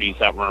the parties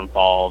that were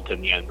involved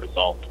in the end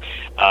result.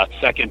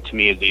 Second to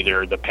me is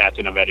either the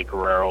passing of Eddie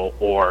Guerrero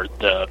or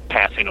the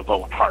passing of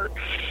Owen Hart.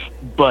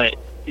 But,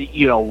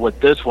 with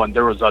this one,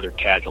 there was other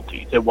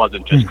casualties. It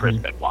wasn't just Chris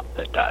Benoit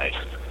that died.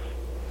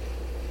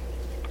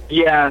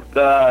 Yeah,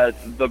 the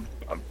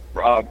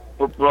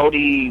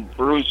Brody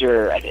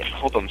Bruiser, I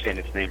hope I'm saying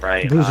his name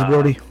right. Bruiser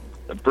Brody.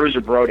 The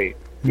Bruiser Brody.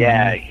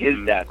 Yeah,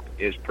 his death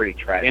is pretty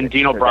tragic. And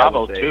Dino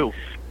Bravo, too.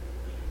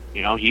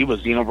 He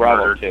was Dino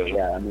Bravo too.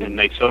 Yeah, and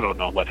they still don't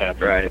know what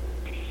happened.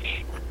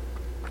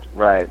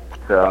 Right.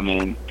 So I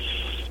mean,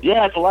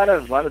 it's a lot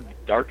of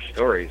dark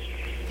stories.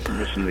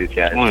 Listen to these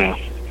guys. Oh, yeah.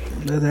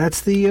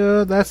 That's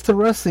the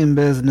wrestling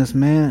business,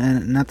 man,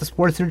 and not the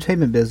sports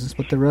entertainment business,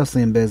 but the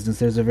wrestling business.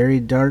 There's a very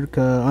dark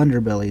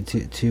underbelly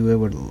to it.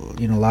 With,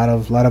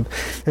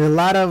 there's a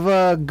lot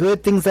of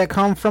good things that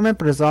come from it,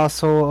 but there's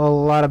also a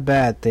lot of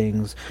bad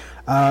things.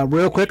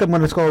 Real quick, I'm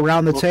going to go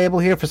around the table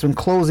here for some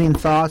closing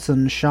thoughts,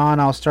 and Sean,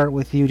 I'll start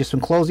with you. Just some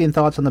closing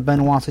thoughts on the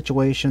Benoit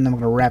situation. Then we're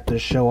going to wrap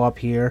this show up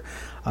here.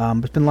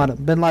 It's been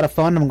a lot of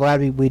fun. I'm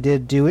glad we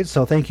did do it.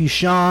 So thank you,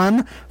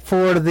 Sean,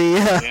 for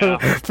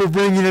for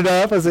bringing it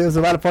up. It was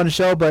a lot of fun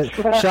show. But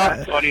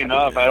Sean, funny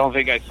enough, I don't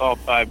think I saw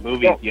 5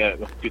 movies yet. It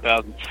was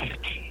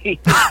 2017.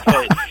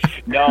 But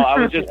no, I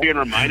was just being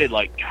reminded,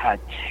 God,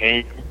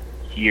 10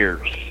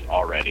 years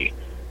already.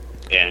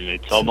 And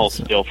it's almost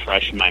still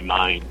fresh in my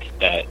mind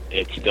that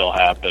it still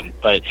happened.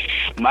 But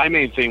my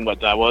main thing,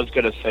 what I was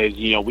going to say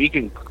is, we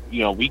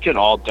can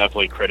all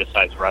definitely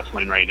criticize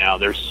wrestling right now.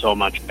 There's so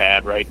much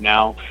bad right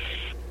now.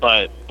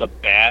 But the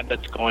bad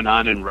that's going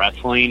on in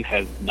wrestling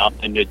has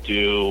nothing to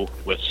do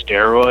with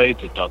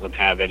steroids. It doesn't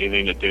have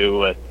anything to do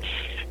with,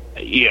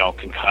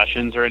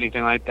 concussions or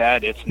anything like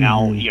that. It's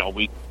now,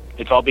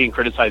 it's all being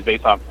criticized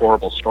based on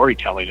horrible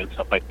storytelling and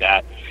stuff like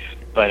that.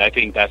 But I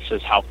think that's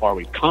just how far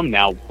we've come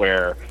now,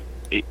 where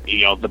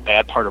the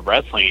bad part of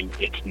wrestling,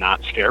 it's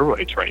not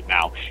steroids right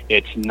now.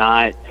 It's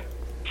not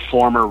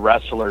former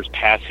wrestlers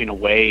passing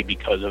away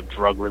because of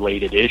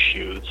drug-related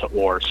issues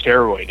or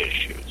steroid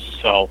issues.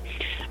 So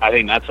I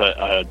think that's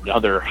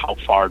another how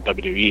far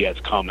WWE has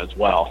come as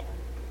well.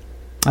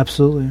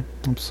 Absolutely.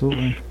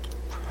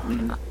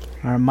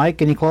 All right,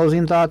 Mike, any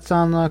closing thoughts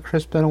on the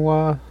Chris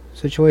Benoit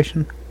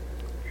situation?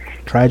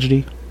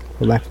 Tragedy,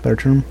 for lack of a better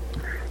term.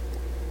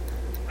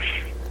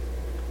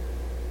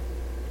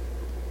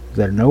 Is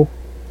that a no?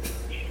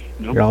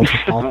 Nope. You're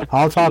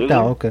all talked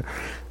out. Okay,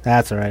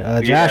 that's all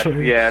right. Joshua.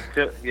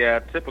 Yeah,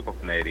 typical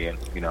Canadian.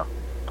 You know,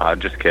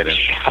 just kidding.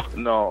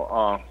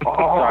 No,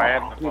 sorry, I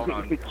had my phone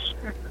on.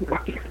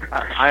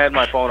 I had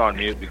my phone on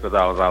mute because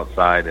I was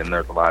outside and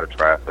there's a lot of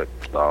traffic.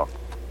 So,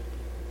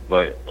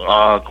 but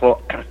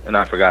and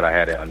I forgot I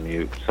had it on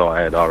mute, so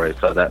I had already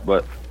said that.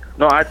 But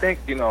no, I think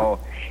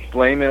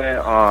blaming it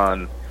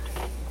on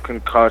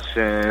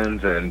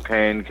concussions and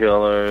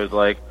painkillers,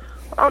 like.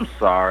 I'm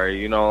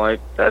sorry,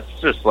 that's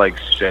just like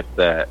shit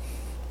that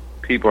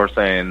people are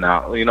saying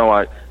now. You know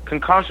what?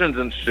 Concussions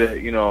and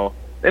shit,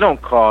 they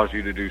don't cause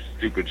you to do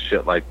stupid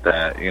shit like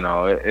that.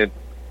 It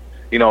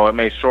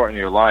may shorten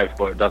your life,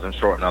 but it doesn't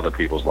shorten other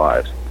people's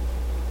lives.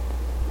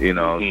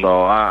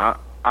 So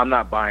I'm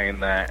not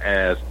buying that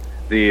as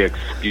the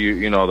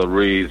excuse, the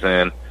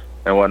reason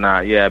and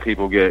whatnot. Yeah,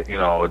 people get,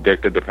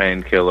 addicted to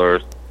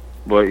painkillers,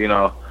 but,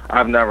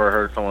 I've never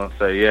heard someone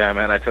say, yeah,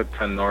 man, I took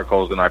 10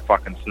 Norcos and I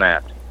fucking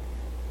snapped.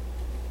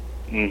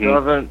 Mm-hmm.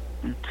 Doesn't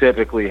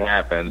typically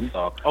happen.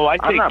 So I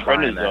take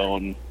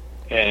prednisone,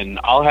 and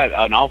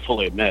I'll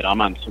fully admit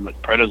I'm on so much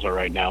prednisone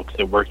right now because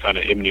it works on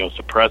an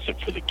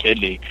immunosuppressant for the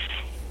kidney.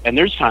 And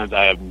there's times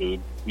I have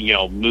mood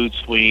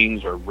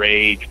swings or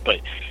rage, but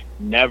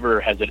never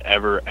has it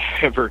ever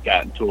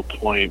gotten to a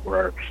point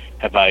where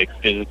have I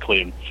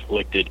physically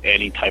inflicted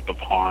any type of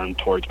harm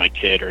towards my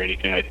kid or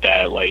anything like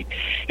that. Like,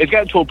 it's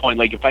gotten to a point,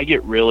 like, if I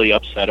get really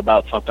upset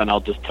about something, I'll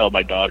just tell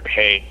my daughter,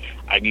 hey,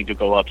 I need to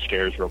go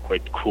upstairs real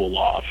quick to cool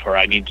off, or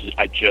I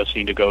just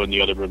need to go in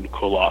the other room to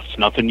cool off. It's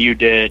nothing you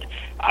did.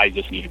 I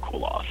just need to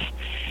cool off.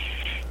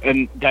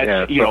 And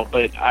that's,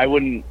 but I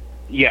wouldn't,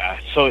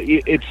 so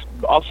it's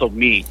also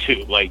me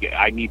too. Like,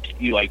 I need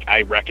to,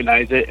 I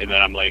recognize it, and then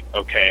I'm like,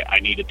 okay, I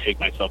need to take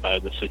myself out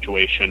of the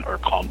situation or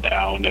calm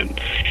down. And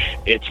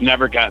it's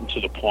never gotten to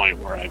the point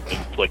where I've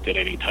inflicted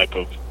any type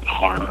of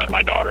harm to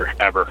my daughter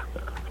ever.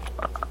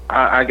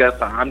 I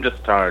guess I'm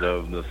just tired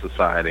of the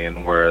society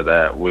and where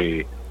that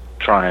we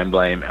try and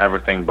blame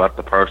everything but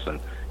the person.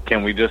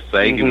 Can we just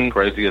say he was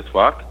crazy as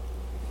fuck?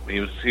 He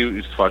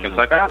was fucking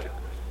psychotic.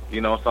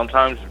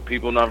 Sometimes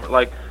people never,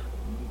 like,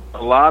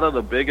 a lot of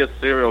the biggest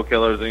serial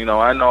killers,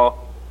 I know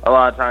a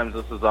lot of times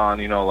this is on,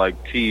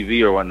 like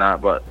TV or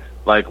whatnot, but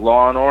like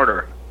Law and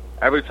Order.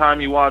 Every time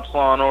you watch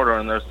Law and Order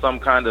and there's some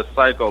kind of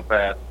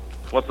psychopath,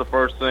 what's the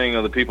first thing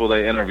of the people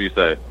they interview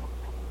say?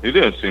 He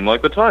didn't seem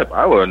like the type.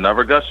 I would have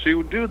never guessed she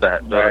would do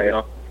that.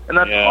 Right. And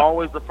that's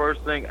always the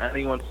first thing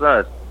anyone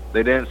says.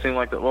 They didn't seem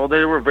like that. Well,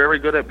 they were very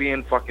good at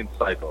being fucking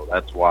psycho.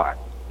 That's why.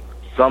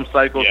 Some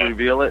psychos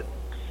reveal it,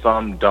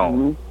 some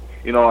don't.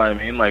 You know what I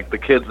mean? Like the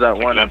kids that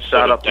went and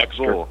shot up the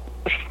school.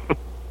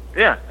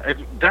 Yeah,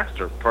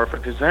 Dexter,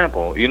 perfect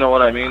example. You know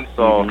what I mean?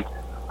 So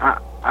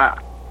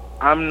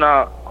I'm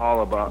not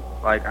all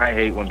about, like, I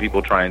hate when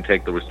people try and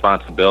take the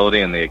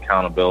responsibility and the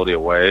accountability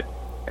away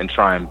and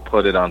try and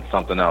put it on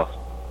something else.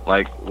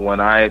 Like when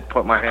I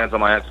put my hands on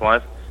my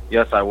ex-wife,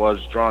 yes, I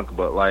was drunk,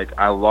 but like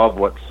I love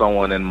what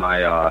someone in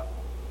my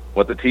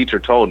what the teacher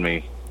told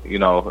me,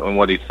 and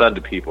what he said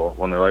to people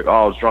when they're like,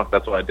 "Oh, I was drunk,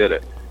 that's why I did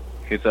it."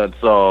 He said,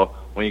 "So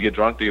when you get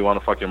drunk, do you want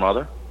to fuck your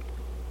mother?"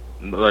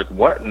 And they're like,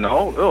 "What?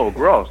 No, ew,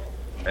 gross."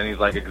 And he's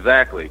like,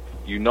 "Exactly.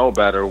 You know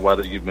better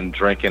whether you've been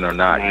drinking or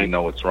not. You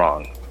know it's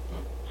wrong."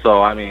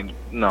 So I mean,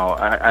 no,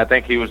 I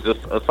think he was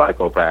just a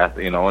psychopath,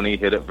 and he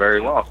hit it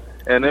very well.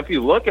 And if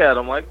you look at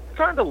him, like,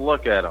 kind of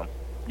look at him,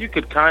 you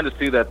could kind of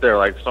see that there.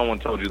 Like, someone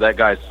told you that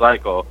guy's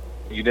psycho,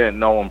 you didn't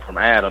know him from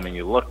Adam, and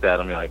you looked at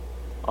him, you're like,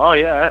 oh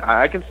yeah,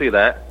 I can see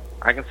that.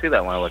 I can see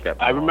that when I look at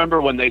him. I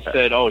remember when they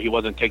said, oh, he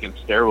wasn't taking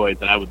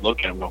steroids, and I would look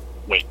at him and go,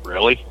 wait,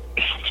 really?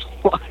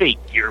 Like,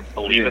 you're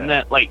believing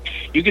that? Like,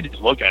 you could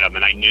just look at him,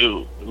 and I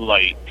knew,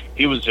 like,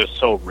 he was just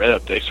so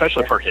ripped,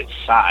 especially for his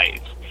size.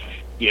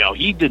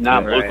 He did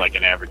not look like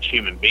an average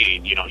human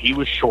being. He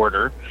was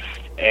shorter,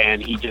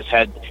 and he just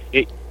had,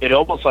 it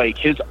almost like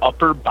his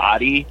upper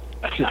body.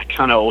 I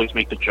kind of always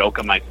make the joke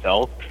of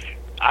myself.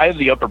 I have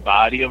the upper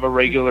body of a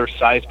regular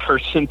sized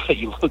person, but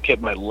you look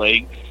at my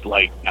legs,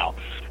 like, no,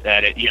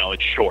 that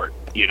it's short,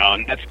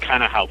 and that's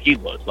kind of how he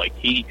looked. Like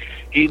he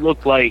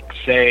looked like,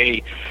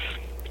 say,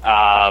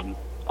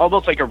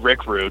 almost like a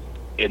Rick Rude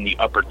in the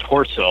upper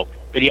torso,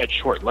 but he had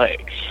short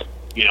legs.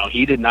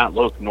 He did not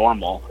look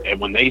normal. And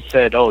when they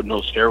said, oh, no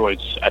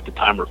steroids at the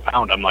time were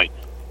found, I'm like,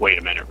 wait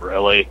a minute,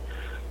 really?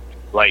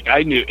 Like,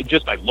 I knew,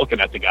 just by looking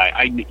at the guy,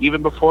 I knew,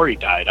 even before he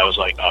died, I was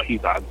like, oh,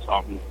 he's on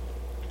something.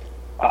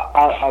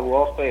 I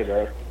will say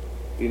that,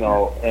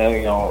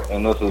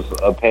 and this is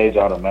a page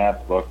out of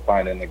Matt's book,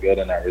 Finding the Good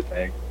and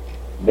everything.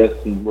 This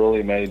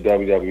really made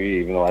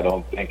WWE, even though I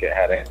don't think it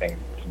had anything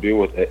to do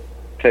with it,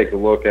 take a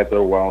look at their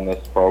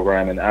wellness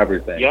program and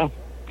everything. Yeah,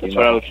 that's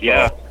what I was,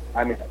 So,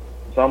 I mean,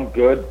 some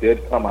good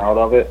did come out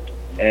of it,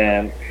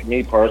 and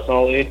me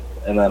personally,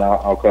 and then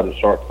I'll cut it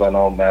short because I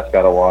know Matt's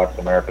got to watch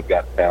America's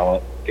Got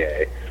Talent,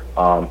 gay.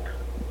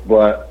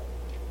 But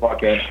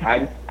fucking,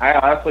 I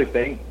honestly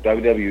think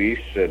WWE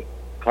should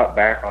cut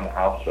back on the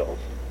house shows.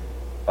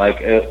 Like,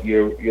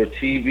 your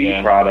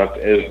TV product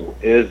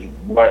is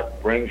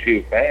what brings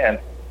you fans,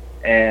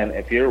 and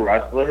if your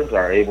wrestlers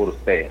are able to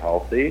stay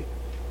healthy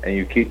and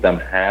you keep them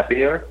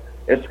happier,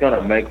 it's going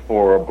to make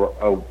for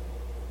a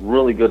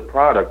really good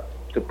product.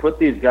 To put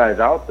these guys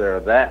out there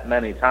that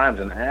many times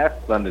and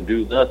ask them to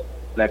do this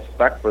and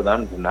expect for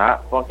them to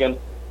not fucking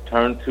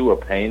turn to a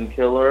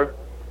painkiller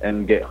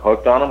and get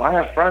hooked on them. I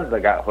have friends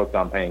that got hooked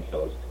on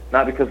painkillers,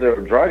 not because they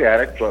were drug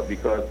addicts, but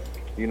because,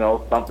 you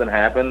know, something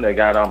happened, they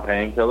got on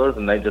painkillers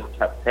and they just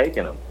kept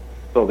taking them.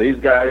 So these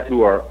guys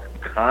who are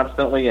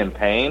constantly in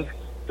pain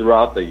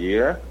throughout the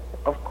year,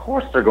 of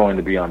course they're going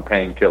to be on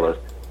painkillers.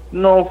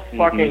 No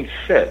fucking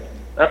shit.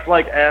 That's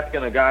like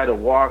asking a guy to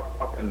walk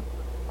fucking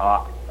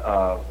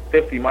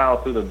 50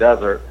 miles through the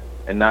desert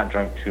and not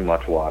drink too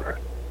much water.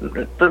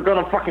 They're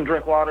going to fucking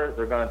drink water.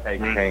 They're going to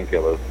take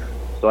painkillers.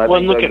 So I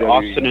think look at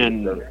Austin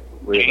and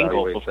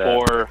Angle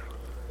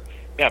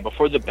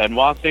before the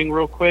Benoit thing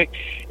real quick.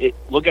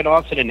 Look at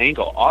Austin and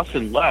Angle.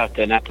 Austin left,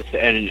 and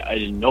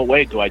in no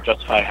way do I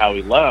justify how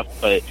he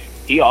left, but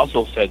he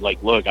also said,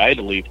 like, look, I had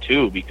to leave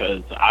too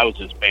because I was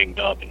just banged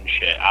up and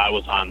shit. I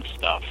was on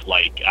stuff.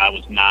 Like, I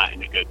was not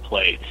in a good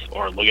place.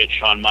 Or look at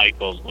Shawn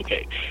Michaels. Look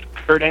at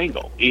Kurt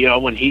Angle. You know,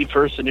 when he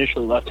first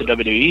initially left the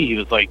WWE, he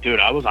was like, dude,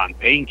 I was on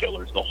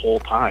painkillers the whole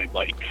time.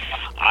 Like,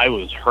 I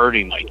was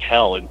hurting like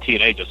hell, and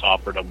TNA just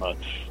offered him a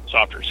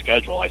softer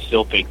schedule. I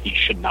still think he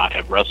should not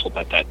have wrestled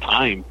at that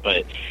time,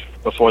 but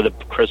before the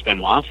Chris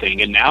Benoit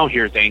thing, and now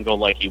here's Angle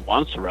like he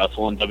wants to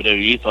wrestle, and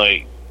WWE's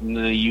like,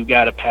 you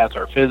got to pass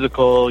our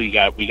physical. We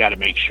got to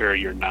make sure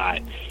you're not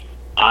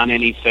on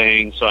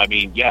anything. So I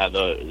mean, yeah,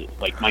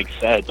 like Mike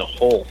said, the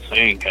whole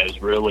thing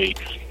has really,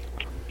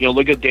 you know,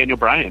 look at Daniel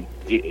Bryan.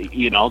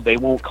 You know, they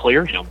won't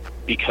clear him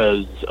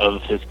because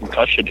of his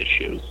concussion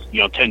issues. You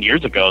know, 10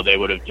 years ago they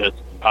would have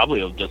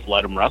probably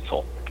let him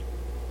wrestle.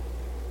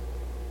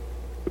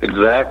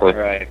 Exactly.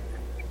 Right.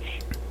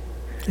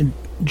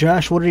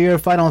 Josh, what are your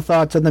final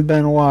thoughts on the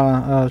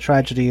Benoit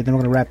tragedy? Then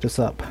we're going to wrap this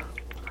up.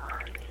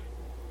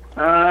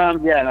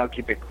 Yeah, I'll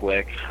keep it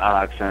quick.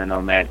 Because I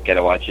know Matt got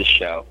to watch his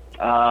show.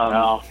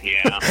 Yeah.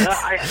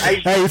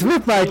 Hey, it's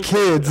with my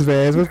kids,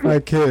 man. It's with my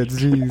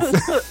kids.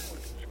 Jeez.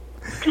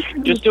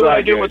 Just do what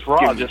I do with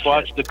Raw. Just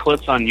watch the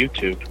clips on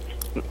YouTube.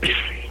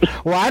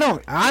 Well,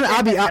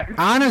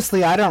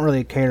 honestly, I don't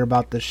really care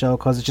about the show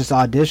because it's just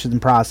audition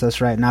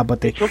process right now.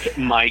 But it's okay,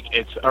 Mike.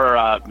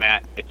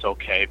 Matt. It's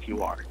okay if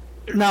you are.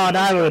 No,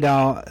 I really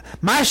don't.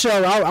 My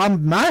show,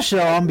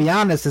 I'll be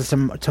honest, is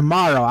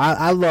tomorrow.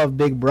 I love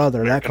Big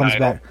Brother. That comes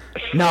back.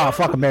 No,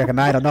 fuck American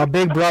Idol. No,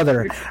 Big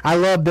Brother. I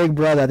love Big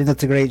Brother. I think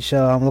that's a great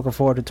show. I'm looking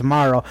forward to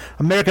tomorrow.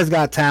 America's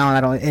Got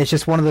Talent. It's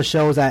just one of the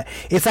shows that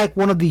it's like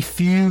one of the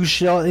few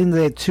shows in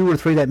the 2 or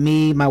 3 that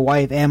me, my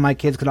wife, and my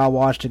kids could all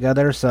watch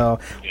together. So,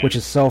 which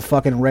is so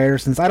fucking rare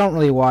since I don't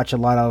really watch a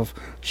lot of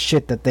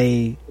shit that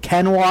they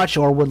can watch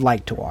or would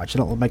like to watch.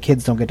 My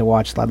kids don't get to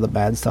watch a lot of the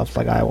bad stuff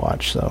like I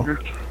watch. So.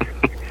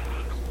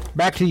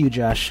 Back to you,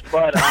 Josh.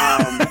 But I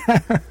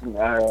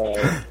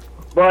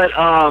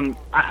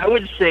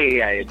would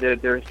say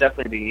there's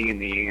definitely the yin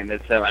and the yang in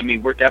this. I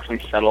mean, we're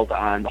definitely settled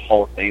on the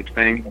Hall of Fame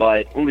thing,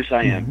 but at least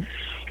I am.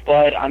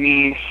 But I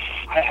mean,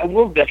 I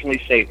will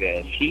definitely say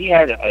this: he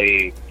had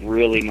a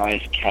really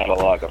nice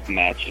catalog of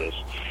matches.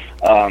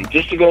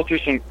 Just to go through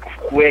some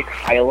quick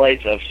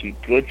highlights of some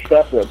good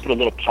stuff that put a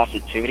little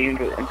positivity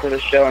into the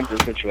show, into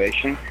the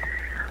situation.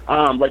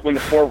 Like when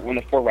the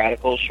four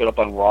Radicals showed up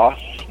on Raw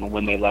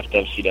when they left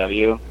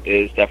WCW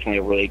is definitely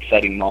a really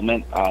exciting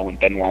moment. When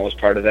Benoit was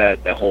part of that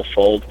whole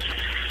fold.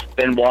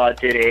 Benoit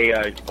did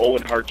a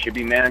Owen Hart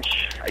tribute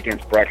match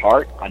against Bret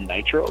Hart on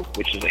Nitro,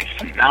 which is a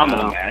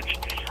phenomenal match.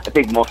 I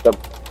think most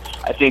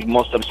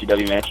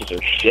WCW matches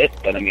are shit,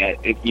 but I mean,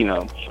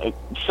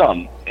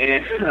 some.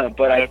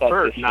 But I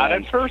thought not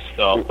at first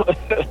though.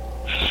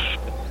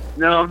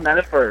 No, not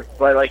at first,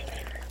 but like.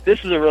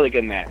 This is a really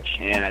good match,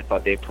 and I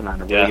thought they put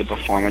on a really good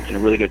performance and a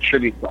really good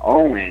tribute to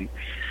Owen.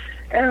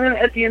 And then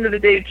at the end of the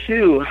day,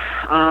 too,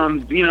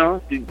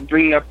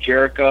 bringing up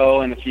Jericho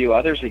and a few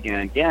others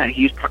again, yeah,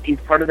 he's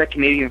part of that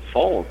Canadian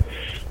fold.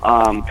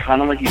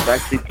 Kind of like he's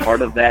actually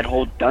part of that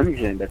whole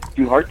dungeon, that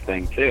Stu Hart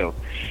thing, too.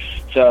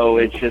 So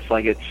it's just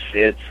like that's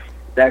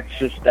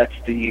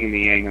the yin and the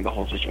yang of the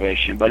whole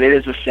situation. But it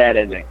is a sad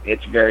ending.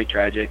 It's very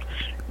tragic.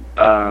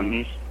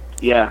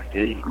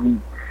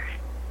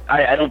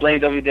 I don't blame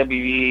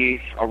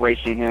WWE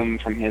erasing him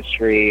from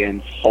history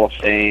and Hall of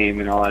Fame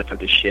and all that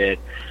type of shit.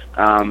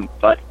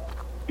 But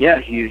yeah,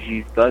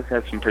 he does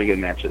have some pretty good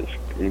matches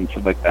and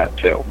stuff like that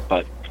too.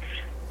 But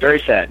very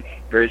sad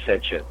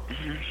shit.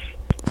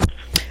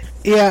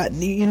 Yeah,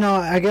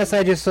 I guess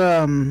I just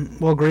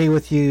will agree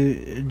with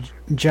you,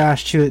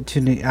 Josh. To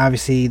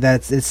obviously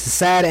it's a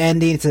sad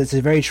ending. It's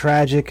a very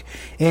tragic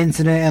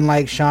incident, and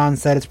like Sean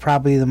said, it's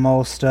probably the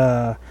most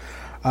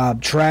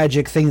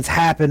tragic thing that's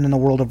happened in the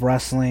world of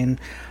wrestling.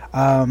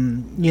 I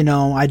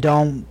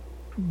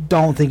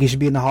don't think he should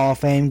be in the Hall of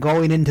Fame.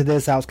 Going into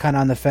this, I was kind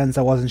of on the fence.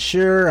 I wasn't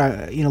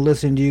sure.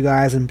 Listening to you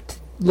guys and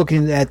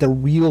looking at the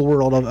real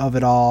world of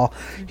it all,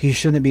 he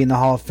shouldn't be in the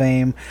Hall of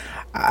Fame.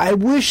 I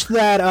wish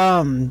that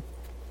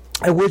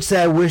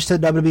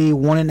WWE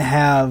wouldn't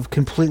have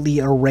completely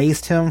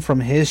erased him from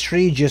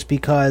history just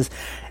because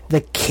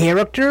the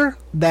character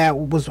that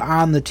was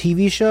on the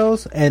TV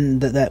shows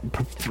and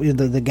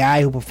the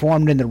guy who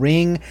performed in the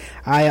ring,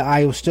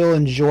 I still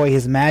enjoy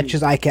his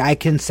matches. I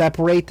can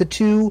separate the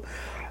two,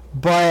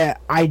 but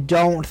I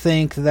don't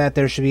think that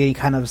there should be any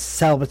kind of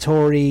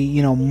celebratory,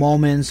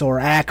 moments or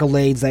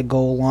accolades that go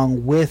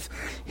along with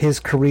his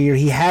career.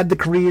 He had the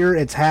career.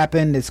 It's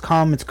happened. It's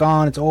come. It's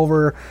gone. It's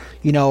over.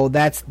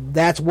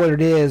 That's what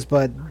it is.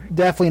 But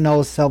definitely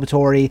no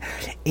celebratory.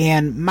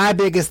 And my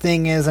biggest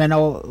thing is, I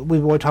know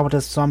we've already talked about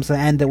this, so I'm going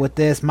to end it with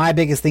this. My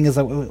biggest thing is,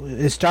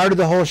 it started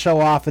the whole show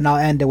off, and I'll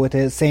end it with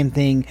it. Same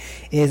thing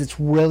is, it's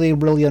really,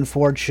 really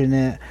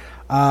unfortunate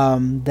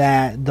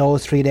that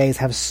those 3 days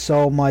have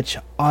so much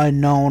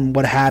unknown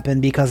what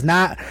happened, because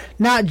not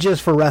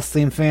just for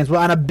wrestling fans, but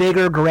on a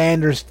bigger,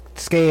 grander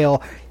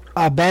scale,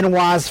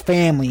 Benoit's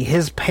family,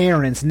 his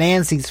parents,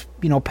 Nancy's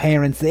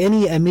parents,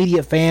 any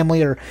immediate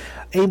family or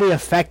anybody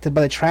affected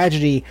by the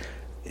tragedy,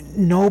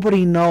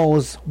 nobody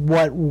knows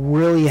what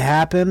really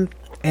happened.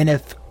 And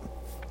if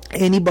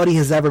anybody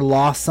has ever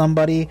lost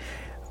somebody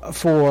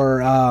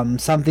for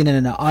something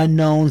in an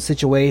unknown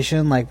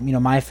situation, like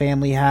my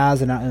family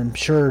has, and I'm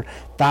sure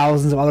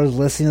thousands of others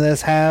listening to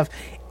this have,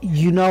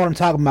 what I'm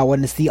talking about.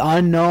 When it's the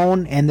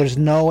unknown and there's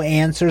no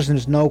answers and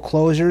there's no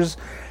closures,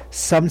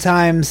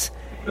 sometimes,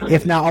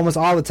 if not almost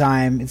all the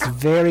time, it's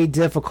very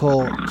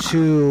difficult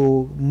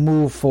to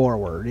move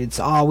forward. It's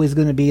always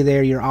going to be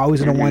there. You're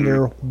always going to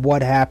wonder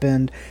what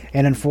happened.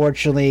 And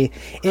unfortunately,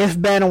 if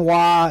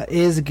Benoit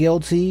is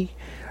guilty,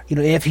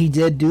 if he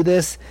did do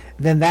this,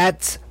 then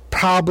that's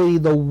probably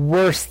the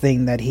worst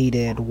thing that he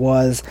did.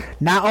 Was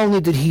not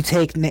only did he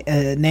take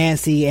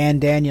Nancy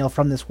and Daniel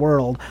from this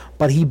world,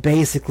 but he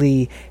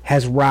basically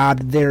has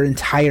robbed their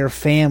entire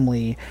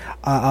family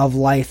of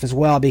life as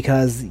well,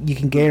 because you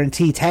can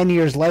guarantee 10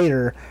 years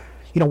later,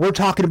 we're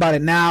talking about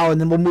it now and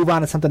then we'll move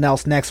on to something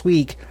else next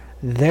week.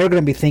 They're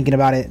going to be thinking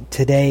about it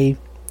today,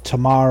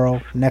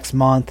 tomorrow, next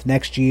month,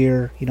 next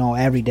year,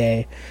 every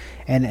day.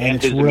 And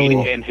it's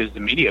really... and his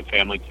immediate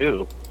family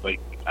too. Like,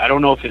 I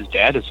don't know if his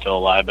dad is still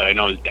alive, but I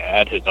know his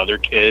dad, his other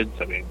kids.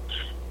 I mean,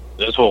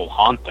 this will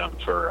haunt them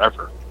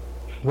forever.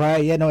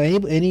 Right? Yeah. No.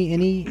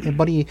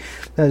 Anybody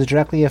that is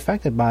directly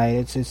affected by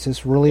it, it's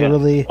just really,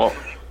 really. Well,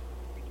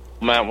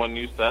 man, when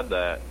you said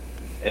that,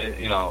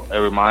 it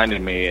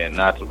reminded me, and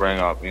not to bring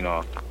up,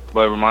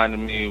 but it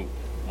reminded me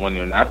when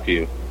your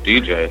nephew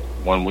DJ,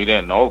 when we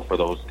didn't know for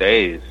those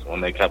days,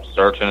 when they kept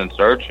searching and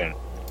searching,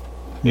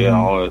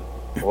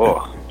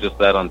 just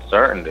that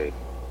uncertainty.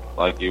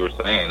 Like you were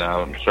saying,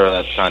 I'm sure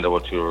that's kind of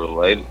what you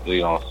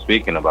were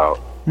speaking about.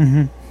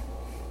 Mm-hmm.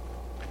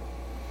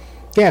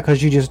 Yeah,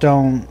 because you just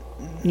don't,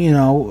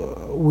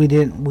 we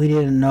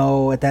didn't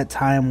know at that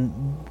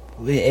time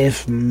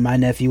if my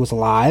nephew was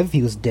alive,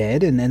 he was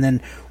dead, and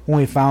then when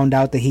we found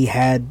out that he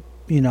had,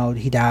 he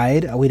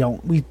died,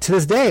 to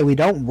this day we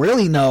don't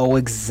really know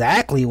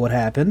exactly what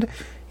happened.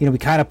 We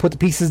kind of put the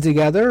pieces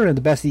together and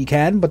the best that you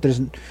can, but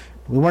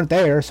we weren't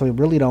there, so we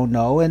really don't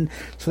know. And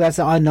so that's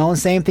the unknown.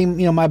 Same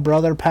thing, my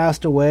brother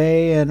passed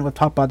away, and we've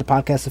talked about the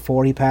podcast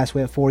before. He passed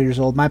away at 4 years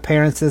old. My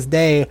parents this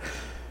day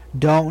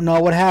don't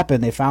know what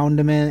happened. They found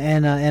him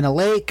in a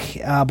lake,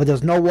 but there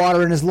was no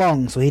water in his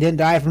lungs, so he didn't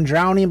die from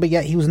drowning, but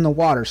yet he was in the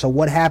water. So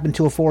what happened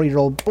to a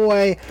 4-year-old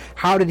boy?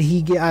 How did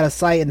he get out of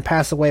sight and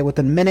pass away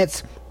within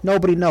minutes?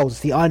 Nobody knows.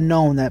 It's the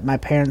unknown that my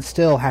parents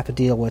still have to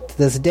deal with to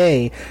this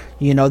day.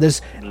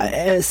 There's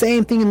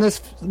same thing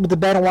with the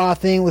Benoit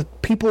thing,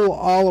 with people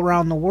all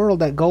around the world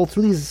that go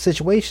through these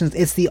situations.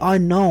 It's the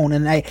unknown,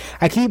 and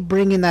I keep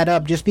bringing that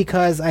up just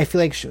because I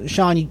feel like,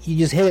 Sean, you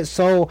just hit it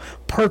so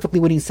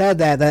perfectly when you said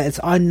that it's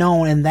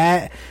unknown, and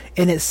that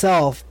in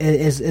itself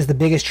is the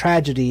biggest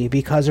tragedy,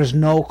 because there's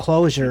no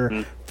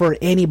closure for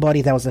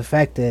anybody that was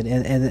affected,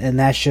 and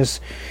that's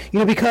just,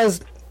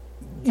 because...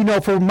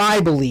 for my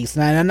beliefs,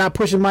 and I'm not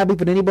pushing my belief,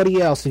 but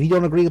anybody else, if you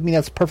don't agree with me,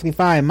 that's perfectly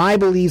fine. My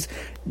beliefs,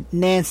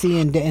 Nancy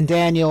and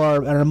Daniel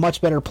are in a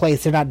much better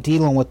place. They're not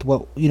dealing with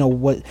what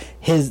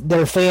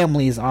their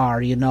families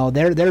are.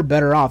 They're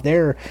better off.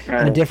 They're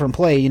in a different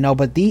place.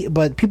 But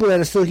people that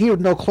are still here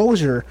with no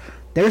closure,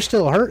 they're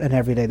still hurting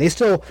every day. They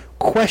still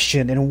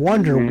question and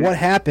wonder what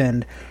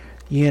happened.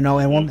 And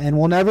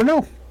we'll never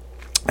know.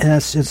 And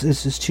it's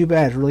just too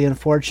bad. It's really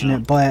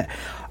unfortunate, but.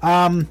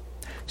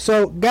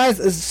 So,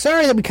 guys,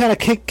 sorry that we kind of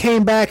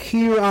came back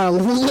here on a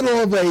little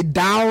of a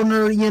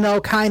downer,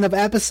 kind of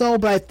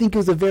episode, but I think it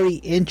was a very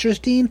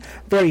interesting,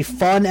 very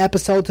fun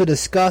episode to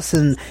discuss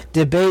and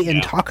debate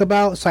and talk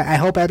about. So I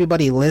hope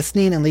everybody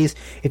listening, at least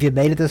if you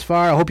made it this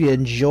far, I hope you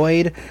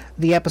enjoyed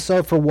the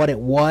episode for what it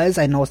was.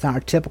 I know it's not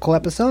our typical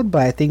episode,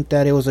 but I think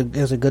that it was a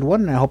good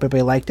one, and I hope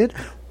everybody liked it.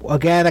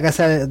 Again, like I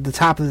said at the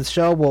top of the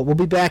show, we'll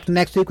be back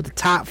next week with the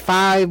top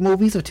 5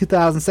 movies of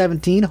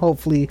 2017.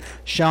 Hopefully,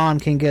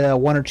 Sean can get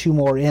 1 or 2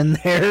 more in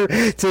there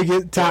to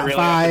get top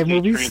 5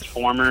 movies.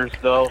 Transformers,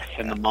 though,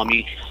 and The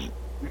Mummy.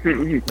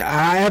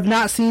 I have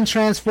not seen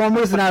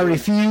Transformers, and I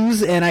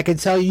refuse. And I can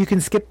tell you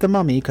can skip The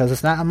Mummy because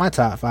it's not in my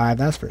top 5.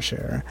 That's for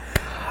sure.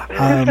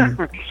 I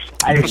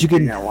haven't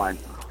seen that one.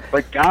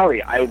 But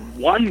golly, I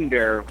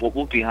wonder what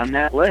will be on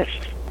that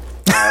list.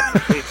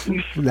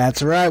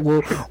 That's right.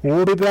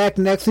 We'll be back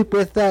next week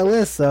with that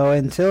list. So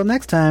until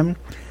next time.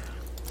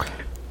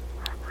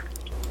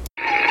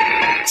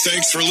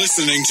 Thanks for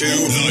listening to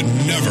the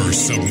Never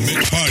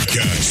Submit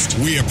podcast.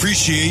 We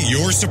appreciate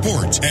your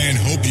support and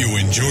hope you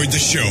enjoyed the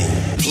show.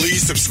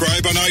 Please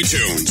subscribe on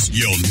iTunes.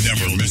 You'll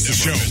never miss a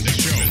show.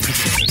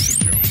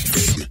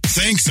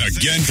 Thanks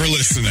again for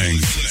listening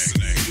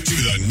to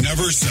the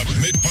Never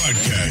Submit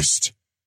podcast.